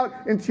sing out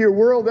into your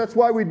world. That's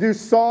why we do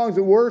songs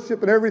and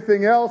worship and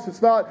everything else.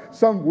 It's not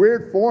some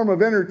weird form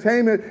of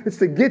entertainment. It's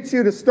to get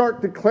you to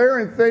start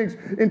declaring things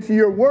into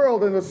your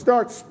world and to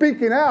start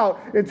speaking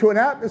out into an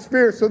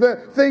atmosphere so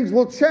that things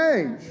will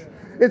change.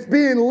 It's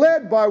being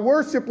led by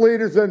worship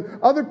leaders and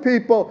other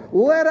people,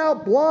 led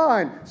out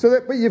blind,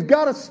 but you've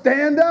got to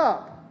stand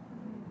up.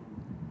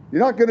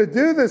 You're not going to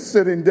do this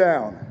sitting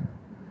down.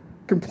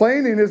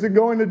 Complaining isn't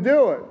going to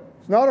do it.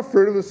 It's not a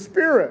fruit of the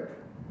Spirit.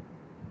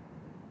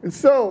 And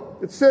so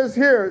it says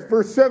here,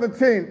 verse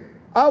 17,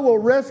 I will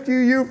rescue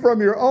you from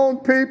your own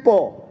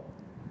people.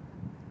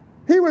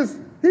 He was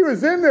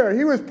in there.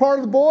 He was part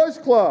of the boys'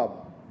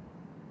 club.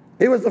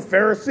 He was the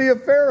Pharisee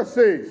of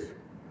Pharisees.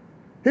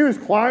 He was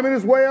climbing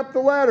his way up the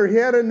ladder. He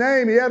had a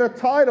name. He had a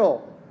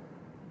title.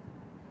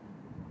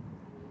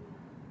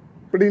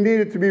 But he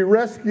needed to be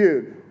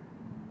rescued.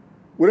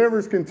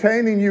 Whatever's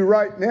containing you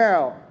right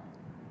now,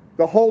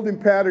 the holding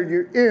pattern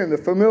you're in, the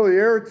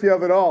familiarity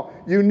of it all,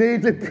 you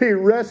need to be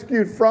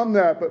rescued from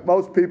that. But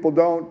most people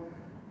don't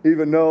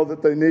even know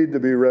that they need to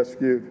be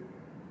rescued.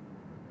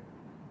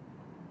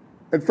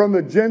 And from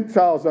the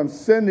Gentiles, I'm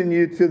sending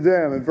you to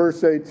them, in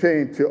verse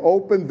 18, to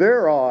open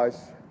their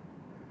eyes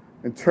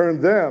and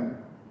turn them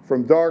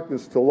from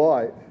darkness to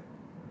light,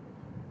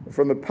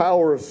 from the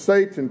power of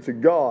Satan to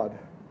God,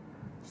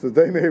 so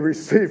that they may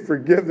receive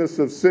forgiveness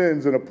of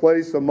sins and a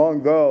place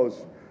among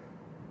those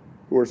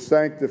who are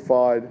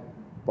sanctified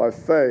by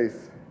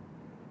faith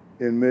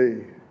in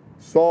me.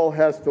 Saul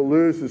has to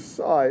lose his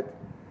sight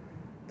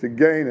to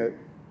gain it.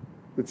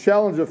 The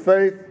challenge of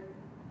faith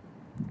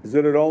is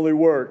that it only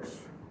works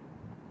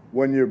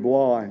when you're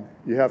blind.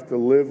 You have to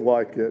live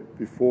like it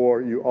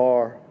before you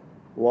are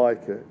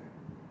like it.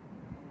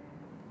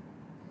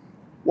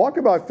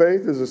 Walking by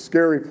faith is a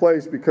scary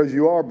place because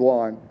you are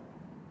blind.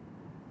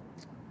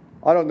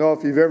 I don't know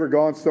if you've ever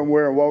gone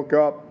somewhere and woke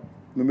up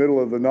in the middle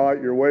of the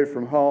night, you're away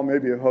from home,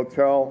 maybe a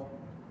hotel.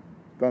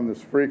 Done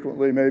this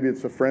frequently, maybe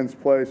it's a friend's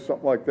place,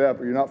 something like that,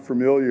 but you're not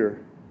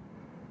familiar.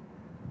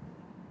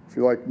 If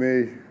you're like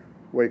me,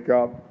 wake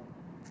up,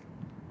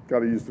 got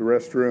to use the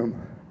restroom.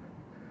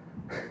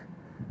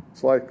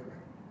 It's like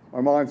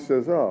my mind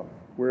says, oh,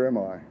 where am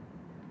I?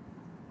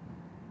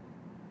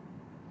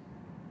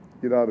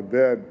 Get out of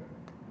bed.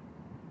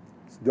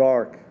 It's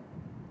dark.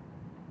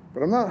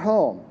 But I'm not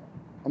home.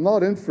 I'm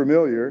not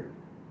unfamiliar.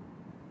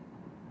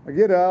 I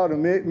get out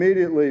and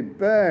immediately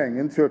bang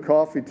into a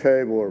coffee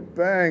table or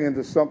bang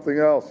into something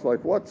else.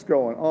 Like, what's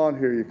going on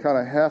here? You're kind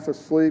of half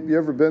asleep. You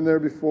ever been there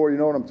before? You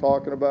know what I'm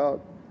talking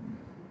about?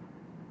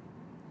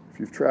 If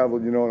you've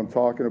traveled, you know what I'm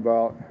talking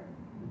about.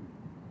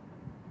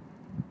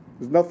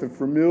 There's nothing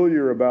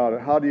familiar about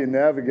it. How do you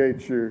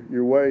navigate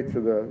your way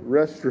to the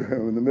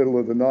restroom in the middle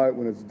of the night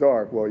when it's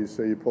dark? Well, you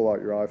say you pull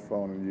out your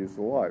iPhone and use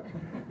the light.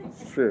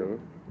 It's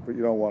true, but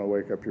you don't want to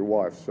wake up your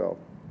wife, so.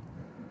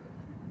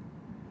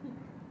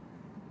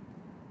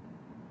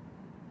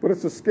 But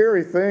it's a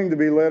scary thing to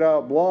be let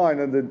out blind,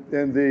 and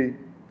the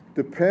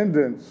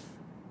dependence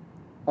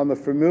on the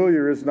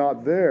familiar is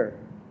not there.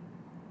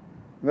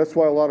 And that's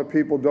why a lot of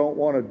people don't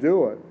want to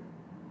do it.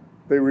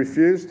 They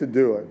refuse to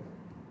do it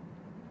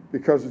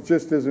because it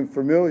just isn't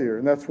familiar.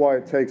 And that's why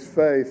it takes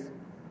faith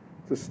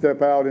to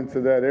step out into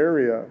that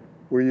area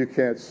where you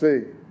can't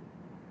see.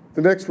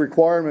 The next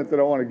requirement that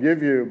I want to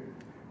give you,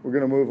 we're going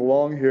to move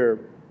along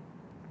here.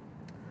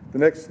 The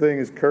next thing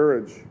is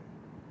courage.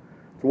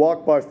 To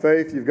walk by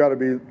faith, you've got to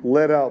be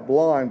led out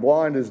blind.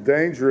 Blind is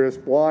dangerous.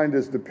 Blind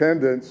is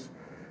dependence.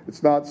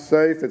 It's not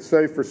safe. It's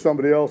safe for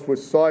somebody else with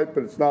sight,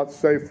 but it's not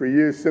safe for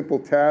you. Simple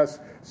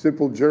tasks,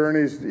 simple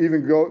journeys,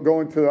 even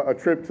going to a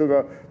trip to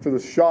the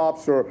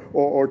shops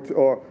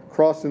or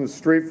crossing the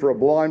street for a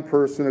blind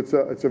person. It's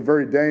a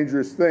very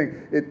dangerous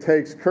thing. It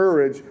takes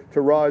courage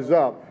to rise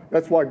up.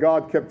 That's why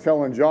God kept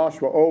telling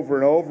Joshua over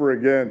and over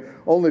again,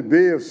 only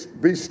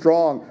be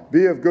strong,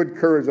 be of good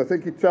courage. I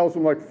think he tells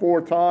him like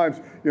 4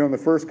 times, in the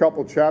first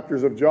couple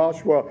chapters of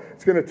Joshua,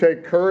 it's going to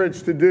take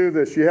courage to do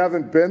this. You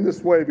haven't been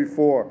this way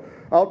before.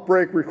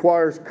 Outbreak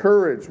requires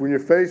courage. When you're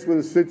faced with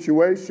a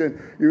situation,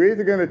 you're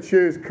either going to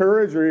choose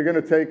courage or you're going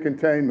to take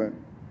containment.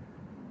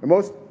 And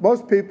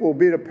most people will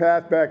beat a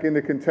path back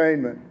into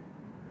containment.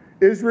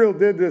 Israel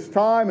did this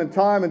time and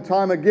time and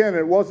time again.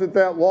 It wasn't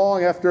that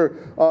long after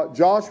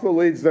Joshua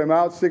leads them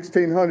out,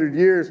 1,600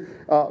 years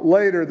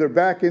later, they're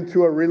back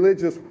into a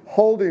religious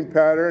holding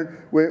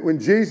pattern when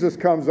Jesus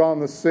comes on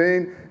the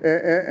scene,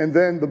 and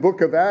then the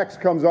book of Acts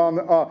comes on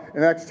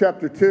in Acts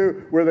chapter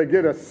 2, where they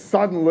get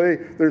suddenly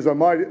there's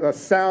a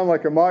sound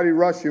like a mighty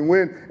rushing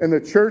wind, and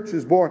the church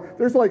is born.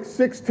 There's like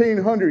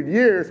 1,600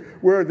 years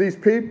where these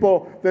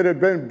people that have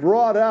been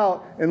brought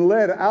out and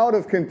led out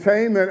of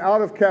containment,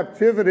 out of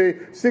captivity,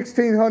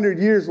 1,600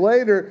 years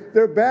later,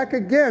 they're back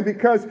again,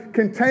 because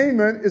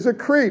containment is a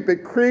creep.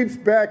 It creeps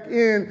back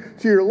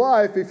into your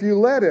life if you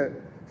let it.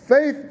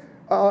 Faith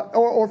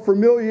or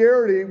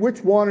familiarity,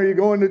 which one are you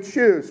going to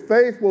choose?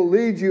 Faith will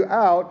lead you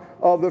out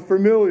of the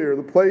familiar,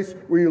 the place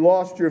where you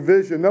lost your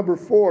vision. Number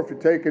 4, if you're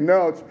taking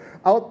notes,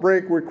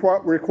 outbreak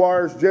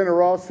requires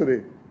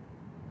generosity.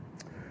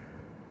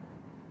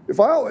 If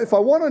I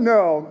want to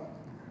know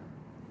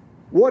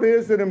what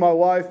is it in my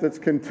life that's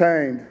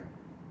contained,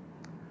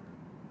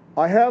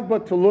 I have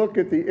but to look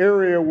at the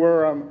area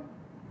where I'm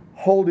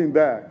holding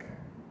back.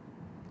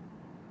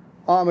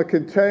 I'm a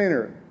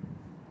container.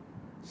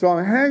 So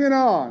I'm hanging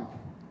on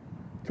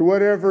to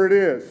whatever it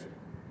is.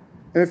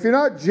 And if you're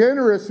not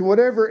generous in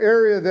whatever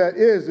area that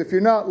is, if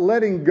you're not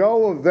letting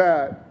go of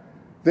that,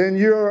 then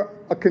you're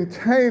a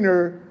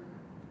container,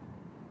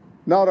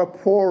 not a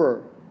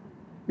pourer.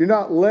 You're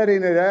not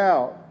letting it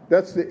out.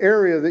 That's the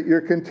area that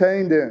you're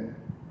contained in.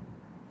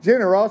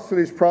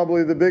 Generosity is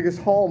probably the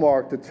biggest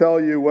hallmark to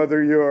tell you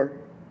whether you're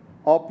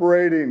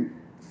operating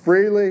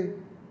freely,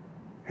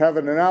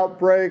 having an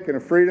outbreak and a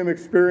freedom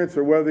experience,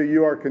 or whether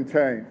you are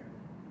contained.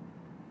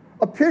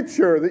 A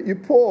pitcher that you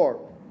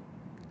pour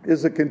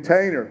is a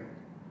container,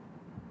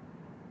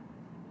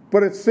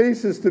 but it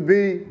ceases to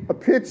be a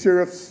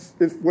pitcher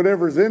if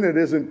whatever's in it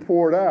isn't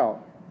poured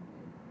out.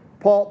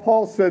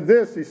 Paul said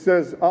this, he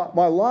says,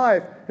 my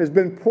life has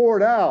been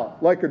poured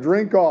out like a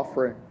drink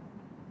offering.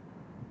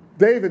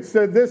 David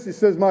said this, he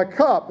says, my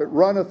cup, it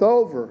runneth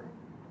over.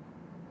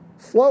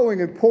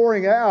 Flowing and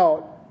pouring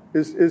out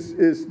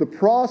is the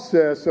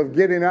process of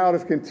getting out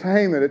of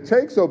containment. It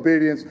takes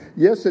obedience.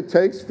 Yes, it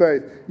takes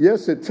faith.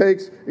 Yes, it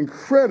takes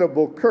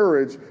incredible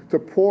courage to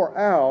pour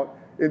out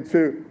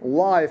into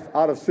life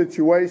out of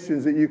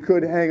situations that you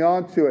could hang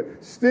on to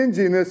it.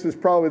 Stinginess is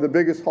probably the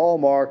biggest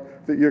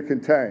hallmark that you're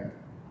contained.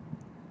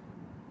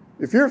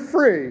 If you're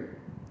free,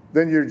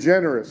 then you're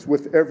generous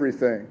with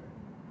everything.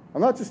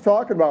 I'm not just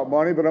talking about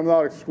money, but I'm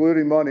not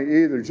excluding money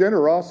either.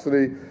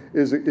 Generosity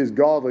is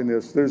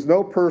godliness. There's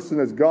no person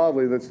that's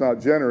godly that's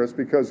not generous,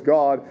 because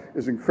God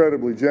is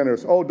incredibly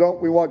generous. Oh,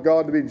 don't we want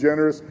God to be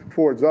generous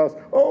towards us?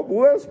 Oh,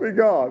 bless me,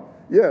 God.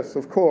 Yes,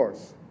 of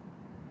course.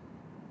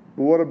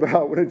 But what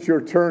about when it's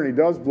your turn? He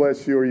does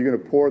bless you. Are you going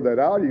to pour that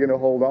out? Or are you going to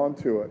hold on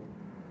to it?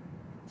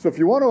 So if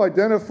you want to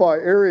identify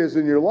areas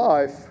in your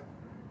life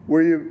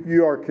where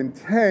you are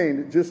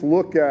contained, just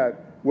look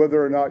at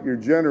whether or not you're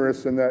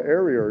generous in that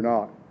area or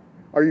not.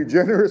 Are you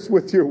generous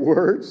with your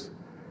words?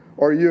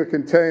 Or are you a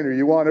container?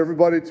 You want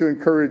everybody to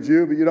encourage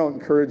you, but you don't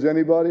encourage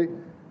anybody?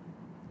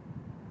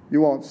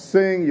 You won't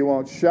sing, you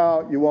won't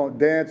shout, you won't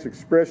dance,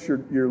 express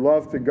your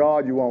love to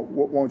God, you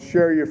won't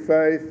share your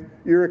faith.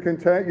 You're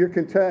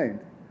contained.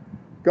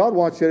 God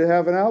wants you to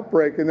have an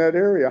outbreak in that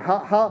area.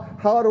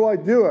 How do I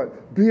do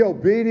it? Be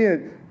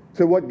obedient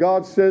to what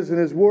God says in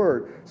His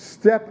Word.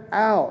 Step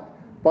out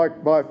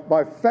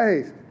by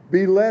faith.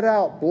 Be led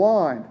out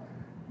blind.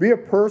 Be a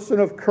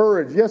person of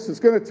courage. Yes, it's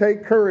going to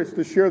take courage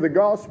to share the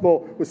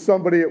gospel with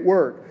somebody at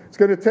work. It's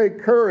going to take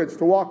courage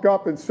to walk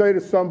up and say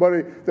to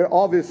somebody that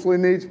obviously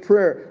needs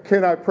prayer,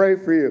 can I pray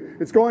for you?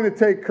 It's going to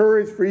take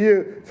courage for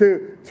you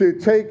to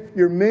take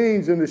your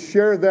means and to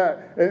share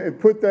that and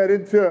put that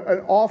into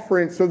an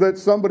offering so that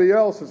somebody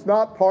else that's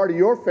not part of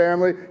your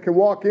family can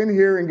walk in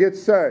here and get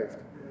saved.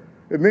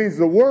 It means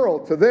the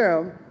world to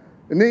them.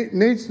 It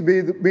needs to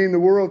mean the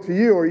world to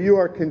you, or you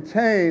are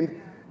contained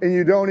and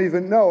you don't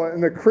even know it.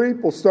 And the creep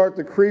will start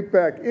to creep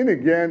back in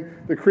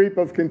again, the creep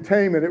of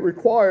containment. It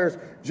requires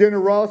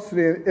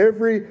generosity in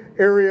every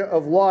area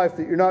of life.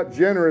 That you're not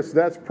generous,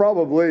 that's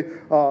probably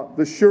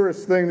the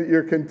surest thing that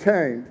you're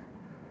contained.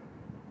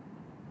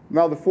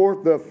 Now the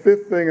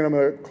fifth thing, and I'm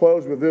going to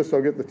close with this,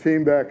 I'll get the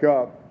team back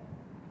up.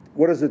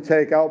 What does it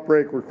take?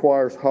 Outbreak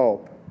requires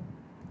hope.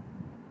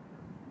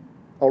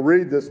 I'll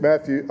read this,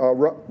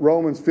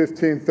 Romans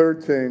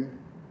 15:13.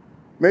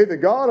 May the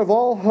God of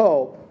all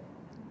hope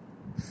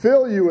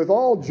fill you with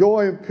all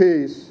joy and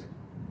peace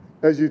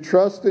as you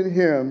trust in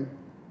Him,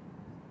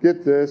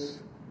 get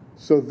this,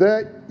 so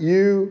that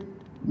you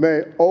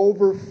may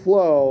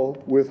overflow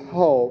with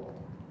hope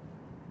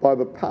by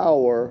the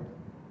power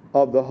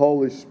of the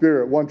Holy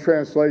Spirit. One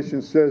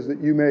translation says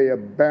that you may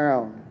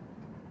abound.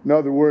 In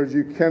other words,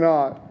 you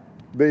cannot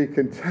be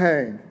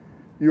contained.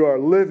 You are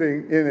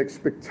living in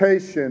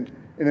expectation,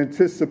 in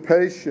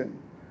anticipation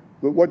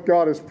that what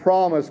God has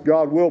promised,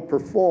 God will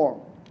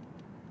perform.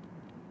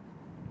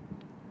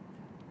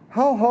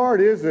 How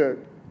hard is it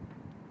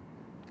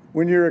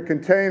when you're a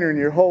container and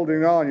you're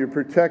holding on, you're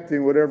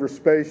protecting whatever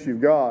space you've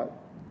got,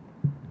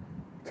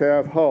 to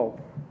have hope?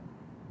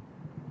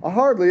 I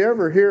hardly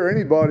ever hear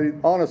anybody,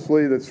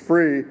 honestly, that's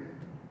free.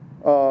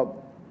 I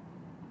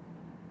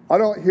I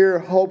don't hear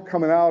hope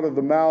coming out of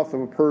the mouth of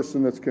a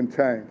person that's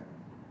contained.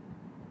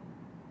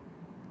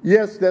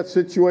 Yes, that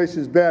situation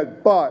is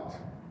bad, but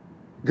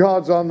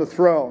God's on the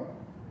throne.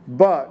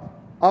 But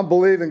I'm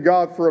believing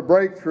God for a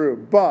breakthrough.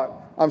 But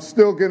I'm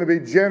still going to be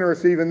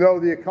generous even though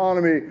the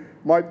economy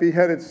might be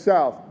headed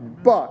south.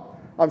 But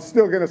I'm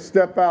still going to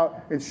step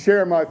out and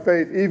share my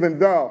faith even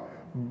though.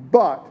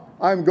 But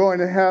I'm going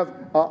to have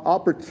an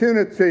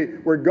opportunity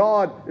where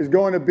God is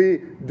going to be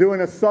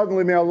doing a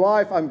suddenly in my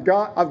life. I've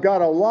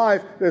got a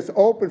life that's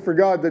open for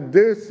God to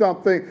do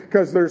something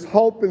because there's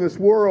hope in this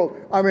world.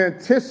 I'm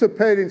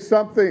anticipating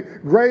something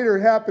greater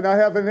happen. I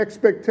have an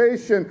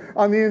expectation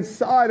on the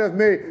inside of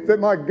me that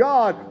my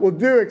God will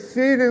do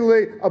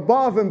exceedingly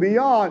above and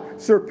beyond,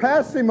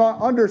 surpassing my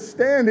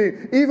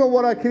understanding, even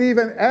what I can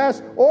even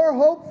ask or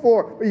hope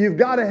for. But you've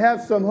got to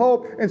have some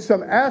hope and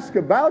some ask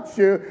about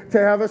you to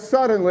have a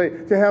suddenly,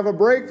 to have a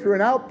breakthrough.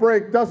 An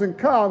outbreak doesn't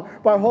come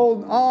by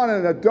holding on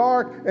in a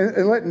dark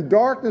and letting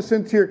darkness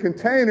into your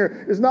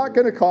container is not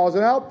going to cause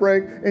an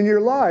outbreak in your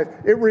life.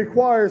 It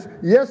requires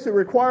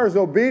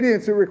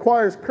obedience. It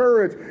requires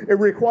courage. It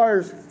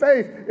requires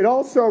faith. It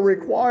also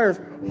requires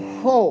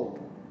hope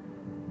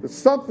that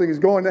something is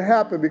going to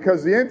happen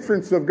because the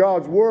entrance of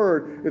God's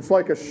Word, it's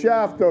like a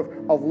shaft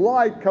of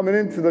light coming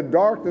into the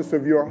darkness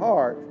of your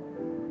heart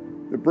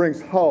that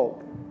brings hope.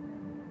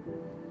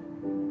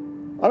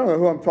 I don't know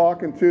who I'm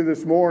talking to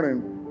this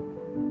morning,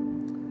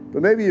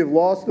 but maybe you've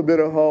lost a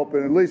bit of hope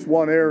in at least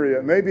one area.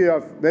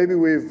 Maybe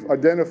we've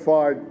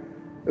identified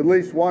at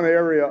least one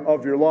area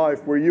of your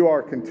life where you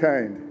are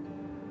contained.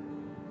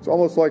 It's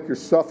almost like you're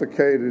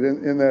suffocated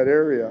in that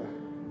area.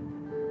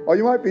 Or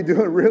you might be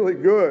doing really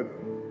good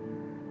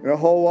in a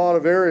whole lot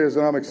of areas,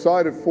 and I'm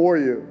excited for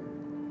you.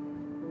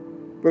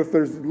 But if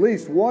there's at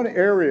least one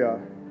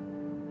area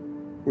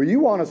where you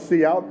want to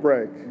see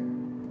outbreak,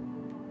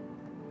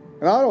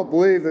 and I don't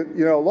believe that,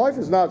 life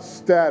is not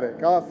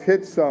static. I've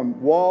hit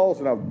some walls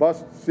and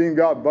I've seen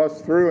God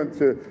bust through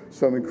into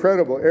some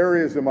incredible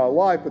areas in my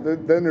life, but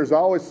then there's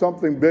always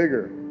something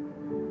bigger.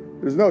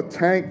 There's no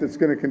tank that's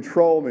going to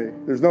control me.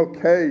 There's no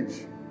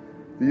cage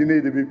that you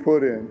need to be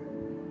put in.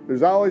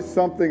 There's always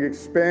something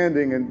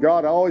expanding, and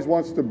God always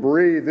wants to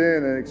breathe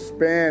in and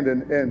expand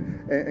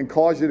and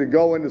cause you to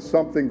go into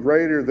something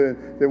greater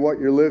than what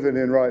you're living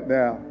in right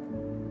now.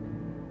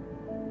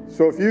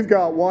 So if you've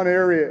got one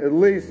area at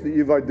least that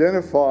you've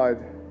identified,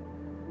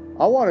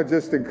 I want to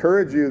just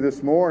encourage you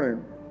this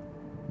morning,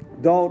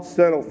 don't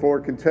settle for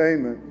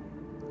containment.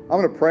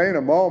 I'm going to pray in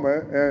a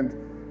moment, and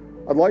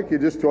I'd like you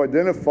just to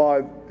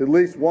identify at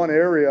least one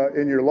area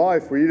in your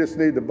life where you just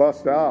need to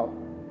bust out.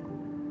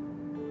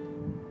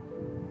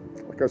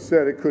 Like I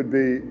said, it could be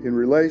in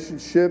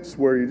relationships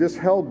where you just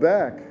held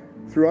back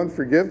through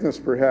unforgiveness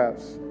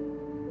perhaps.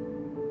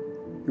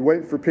 You're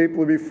waiting for people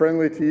to be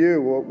friendly to you.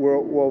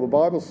 Well, the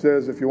Bible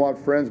says if you want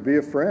friends, be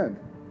a friend.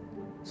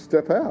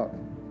 Step out.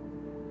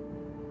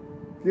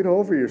 Get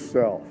over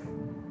yourself.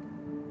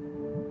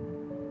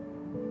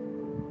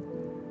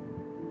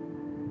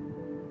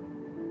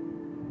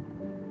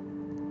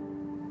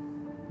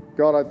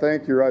 God, I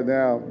thank you right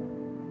now.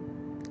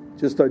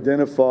 Just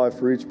identify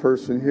for each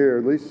person here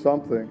at least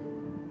something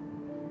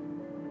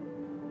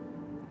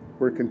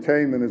where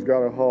containment has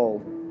got a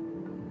hold.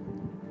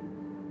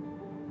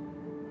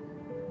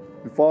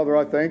 And Father,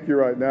 I thank you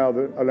right now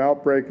that an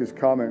outbreak is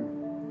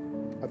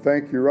coming. I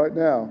thank you right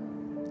now.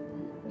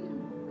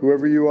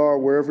 Whoever you are,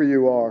 wherever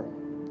you are,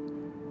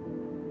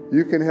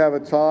 you can have a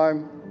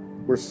time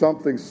where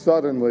something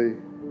suddenly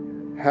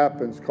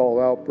happens called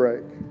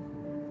outbreak.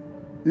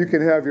 You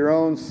can have your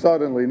own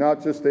suddenly,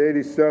 not just the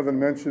 87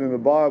 mentioned in the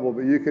Bible,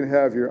 but you can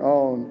have your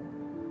own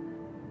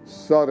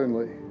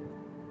suddenly.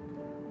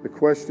 The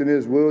question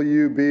is, will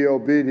you be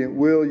obedient?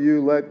 Will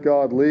you let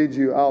God lead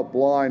you out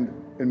blind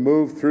and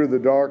move through the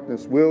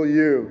darkness? Will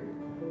you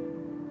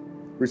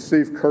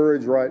receive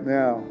courage right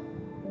now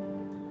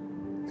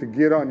to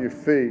get on your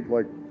feet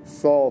like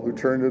Saul, who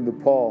turned into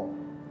Paul,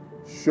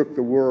 shook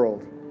the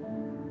world?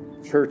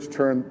 Church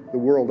turned the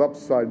world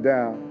upside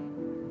down.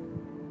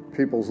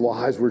 People's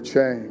lives were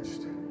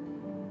changed.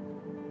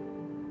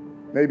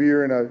 Maybe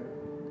you're in a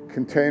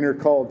container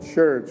called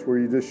church where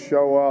you just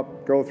show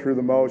up, go through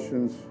the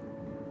motions.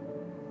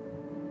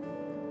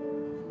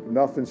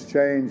 Nothing's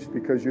changed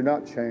because you're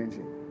not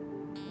changing.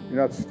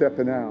 You're not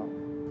stepping out.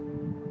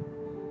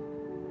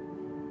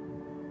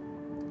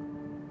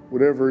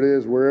 Whatever it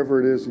is, wherever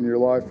it is in your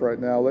life right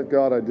now, let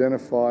God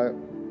identify it.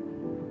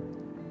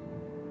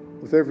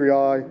 With every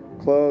eye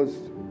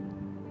closed,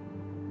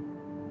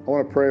 I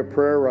want to pray a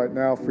prayer right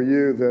now for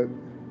you that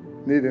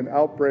need an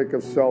outbreak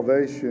of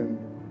salvation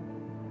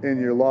in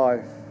your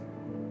life.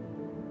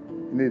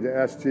 You need to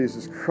ask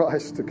Jesus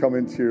Christ to come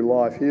into your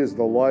life. He is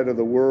the light of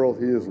the world.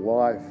 He is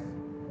life.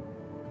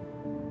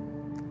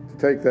 To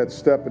take that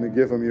step and to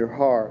give him your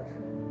heart,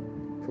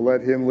 to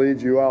let him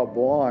lead you out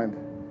blind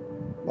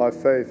by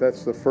faith,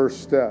 that's the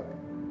first step.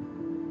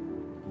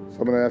 So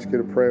I'm going to ask you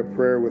to pray a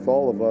prayer with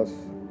all of us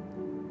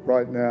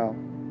right now.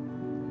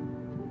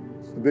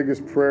 It's the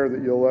biggest prayer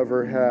that you'll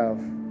ever have.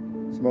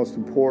 It's the most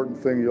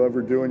important thing you'll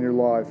ever do in your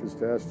life is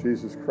to ask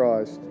Jesus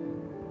Christ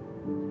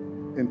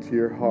into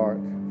your heart.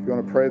 If you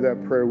want to pray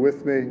that prayer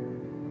with me,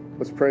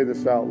 let's pray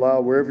this out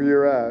loud. Wherever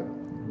you're at,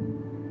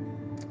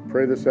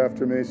 pray this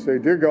after me. Say,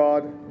 Dear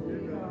God,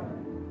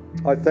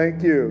 I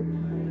thank you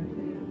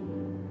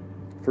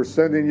for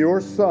sending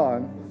your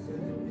Son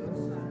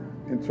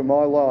into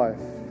my life.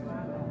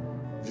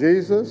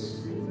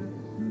 Jesus,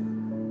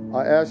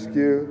 I ask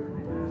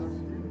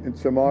you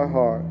into my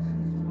heart.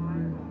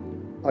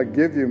 I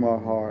give you my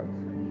heart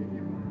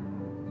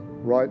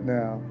right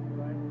now.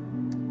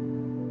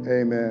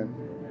 Amen.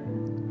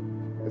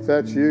 If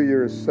that's you,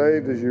 you're as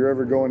saved as you're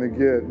ever going to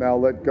get. Now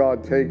let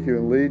God take you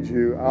and lead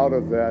you out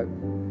of that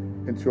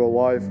into a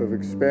life of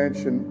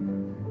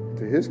expansion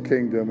to His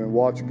kingdom, and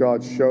watch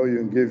God show you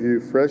and give you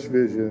fresh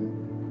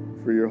vision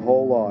for your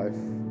whole life.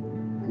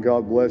 And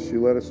God bless you.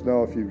 Let us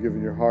know if you've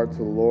given your heart to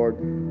the Lord.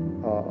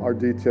 Our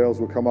details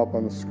will come up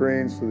on the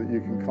screen so that you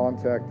can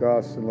contact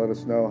us and let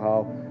us know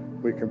how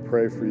we can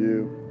pray for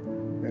you.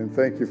 And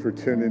thank you for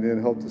tuning in.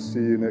 Hope to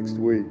see you next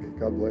week.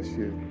 God bless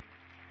you.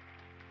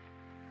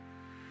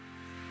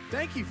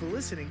 Thank you for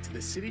listening to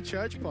the City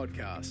Church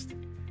podcast.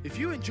 If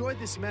you enjoyed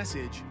this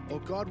message or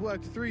God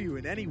worked through you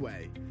in any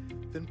way,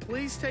 then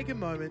please take a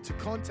moment to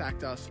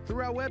contact us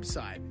through our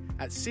website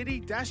at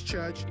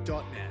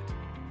city-church.net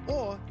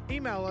or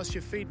email us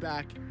your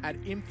feedback at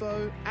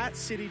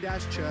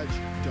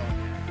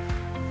info@city-church.net.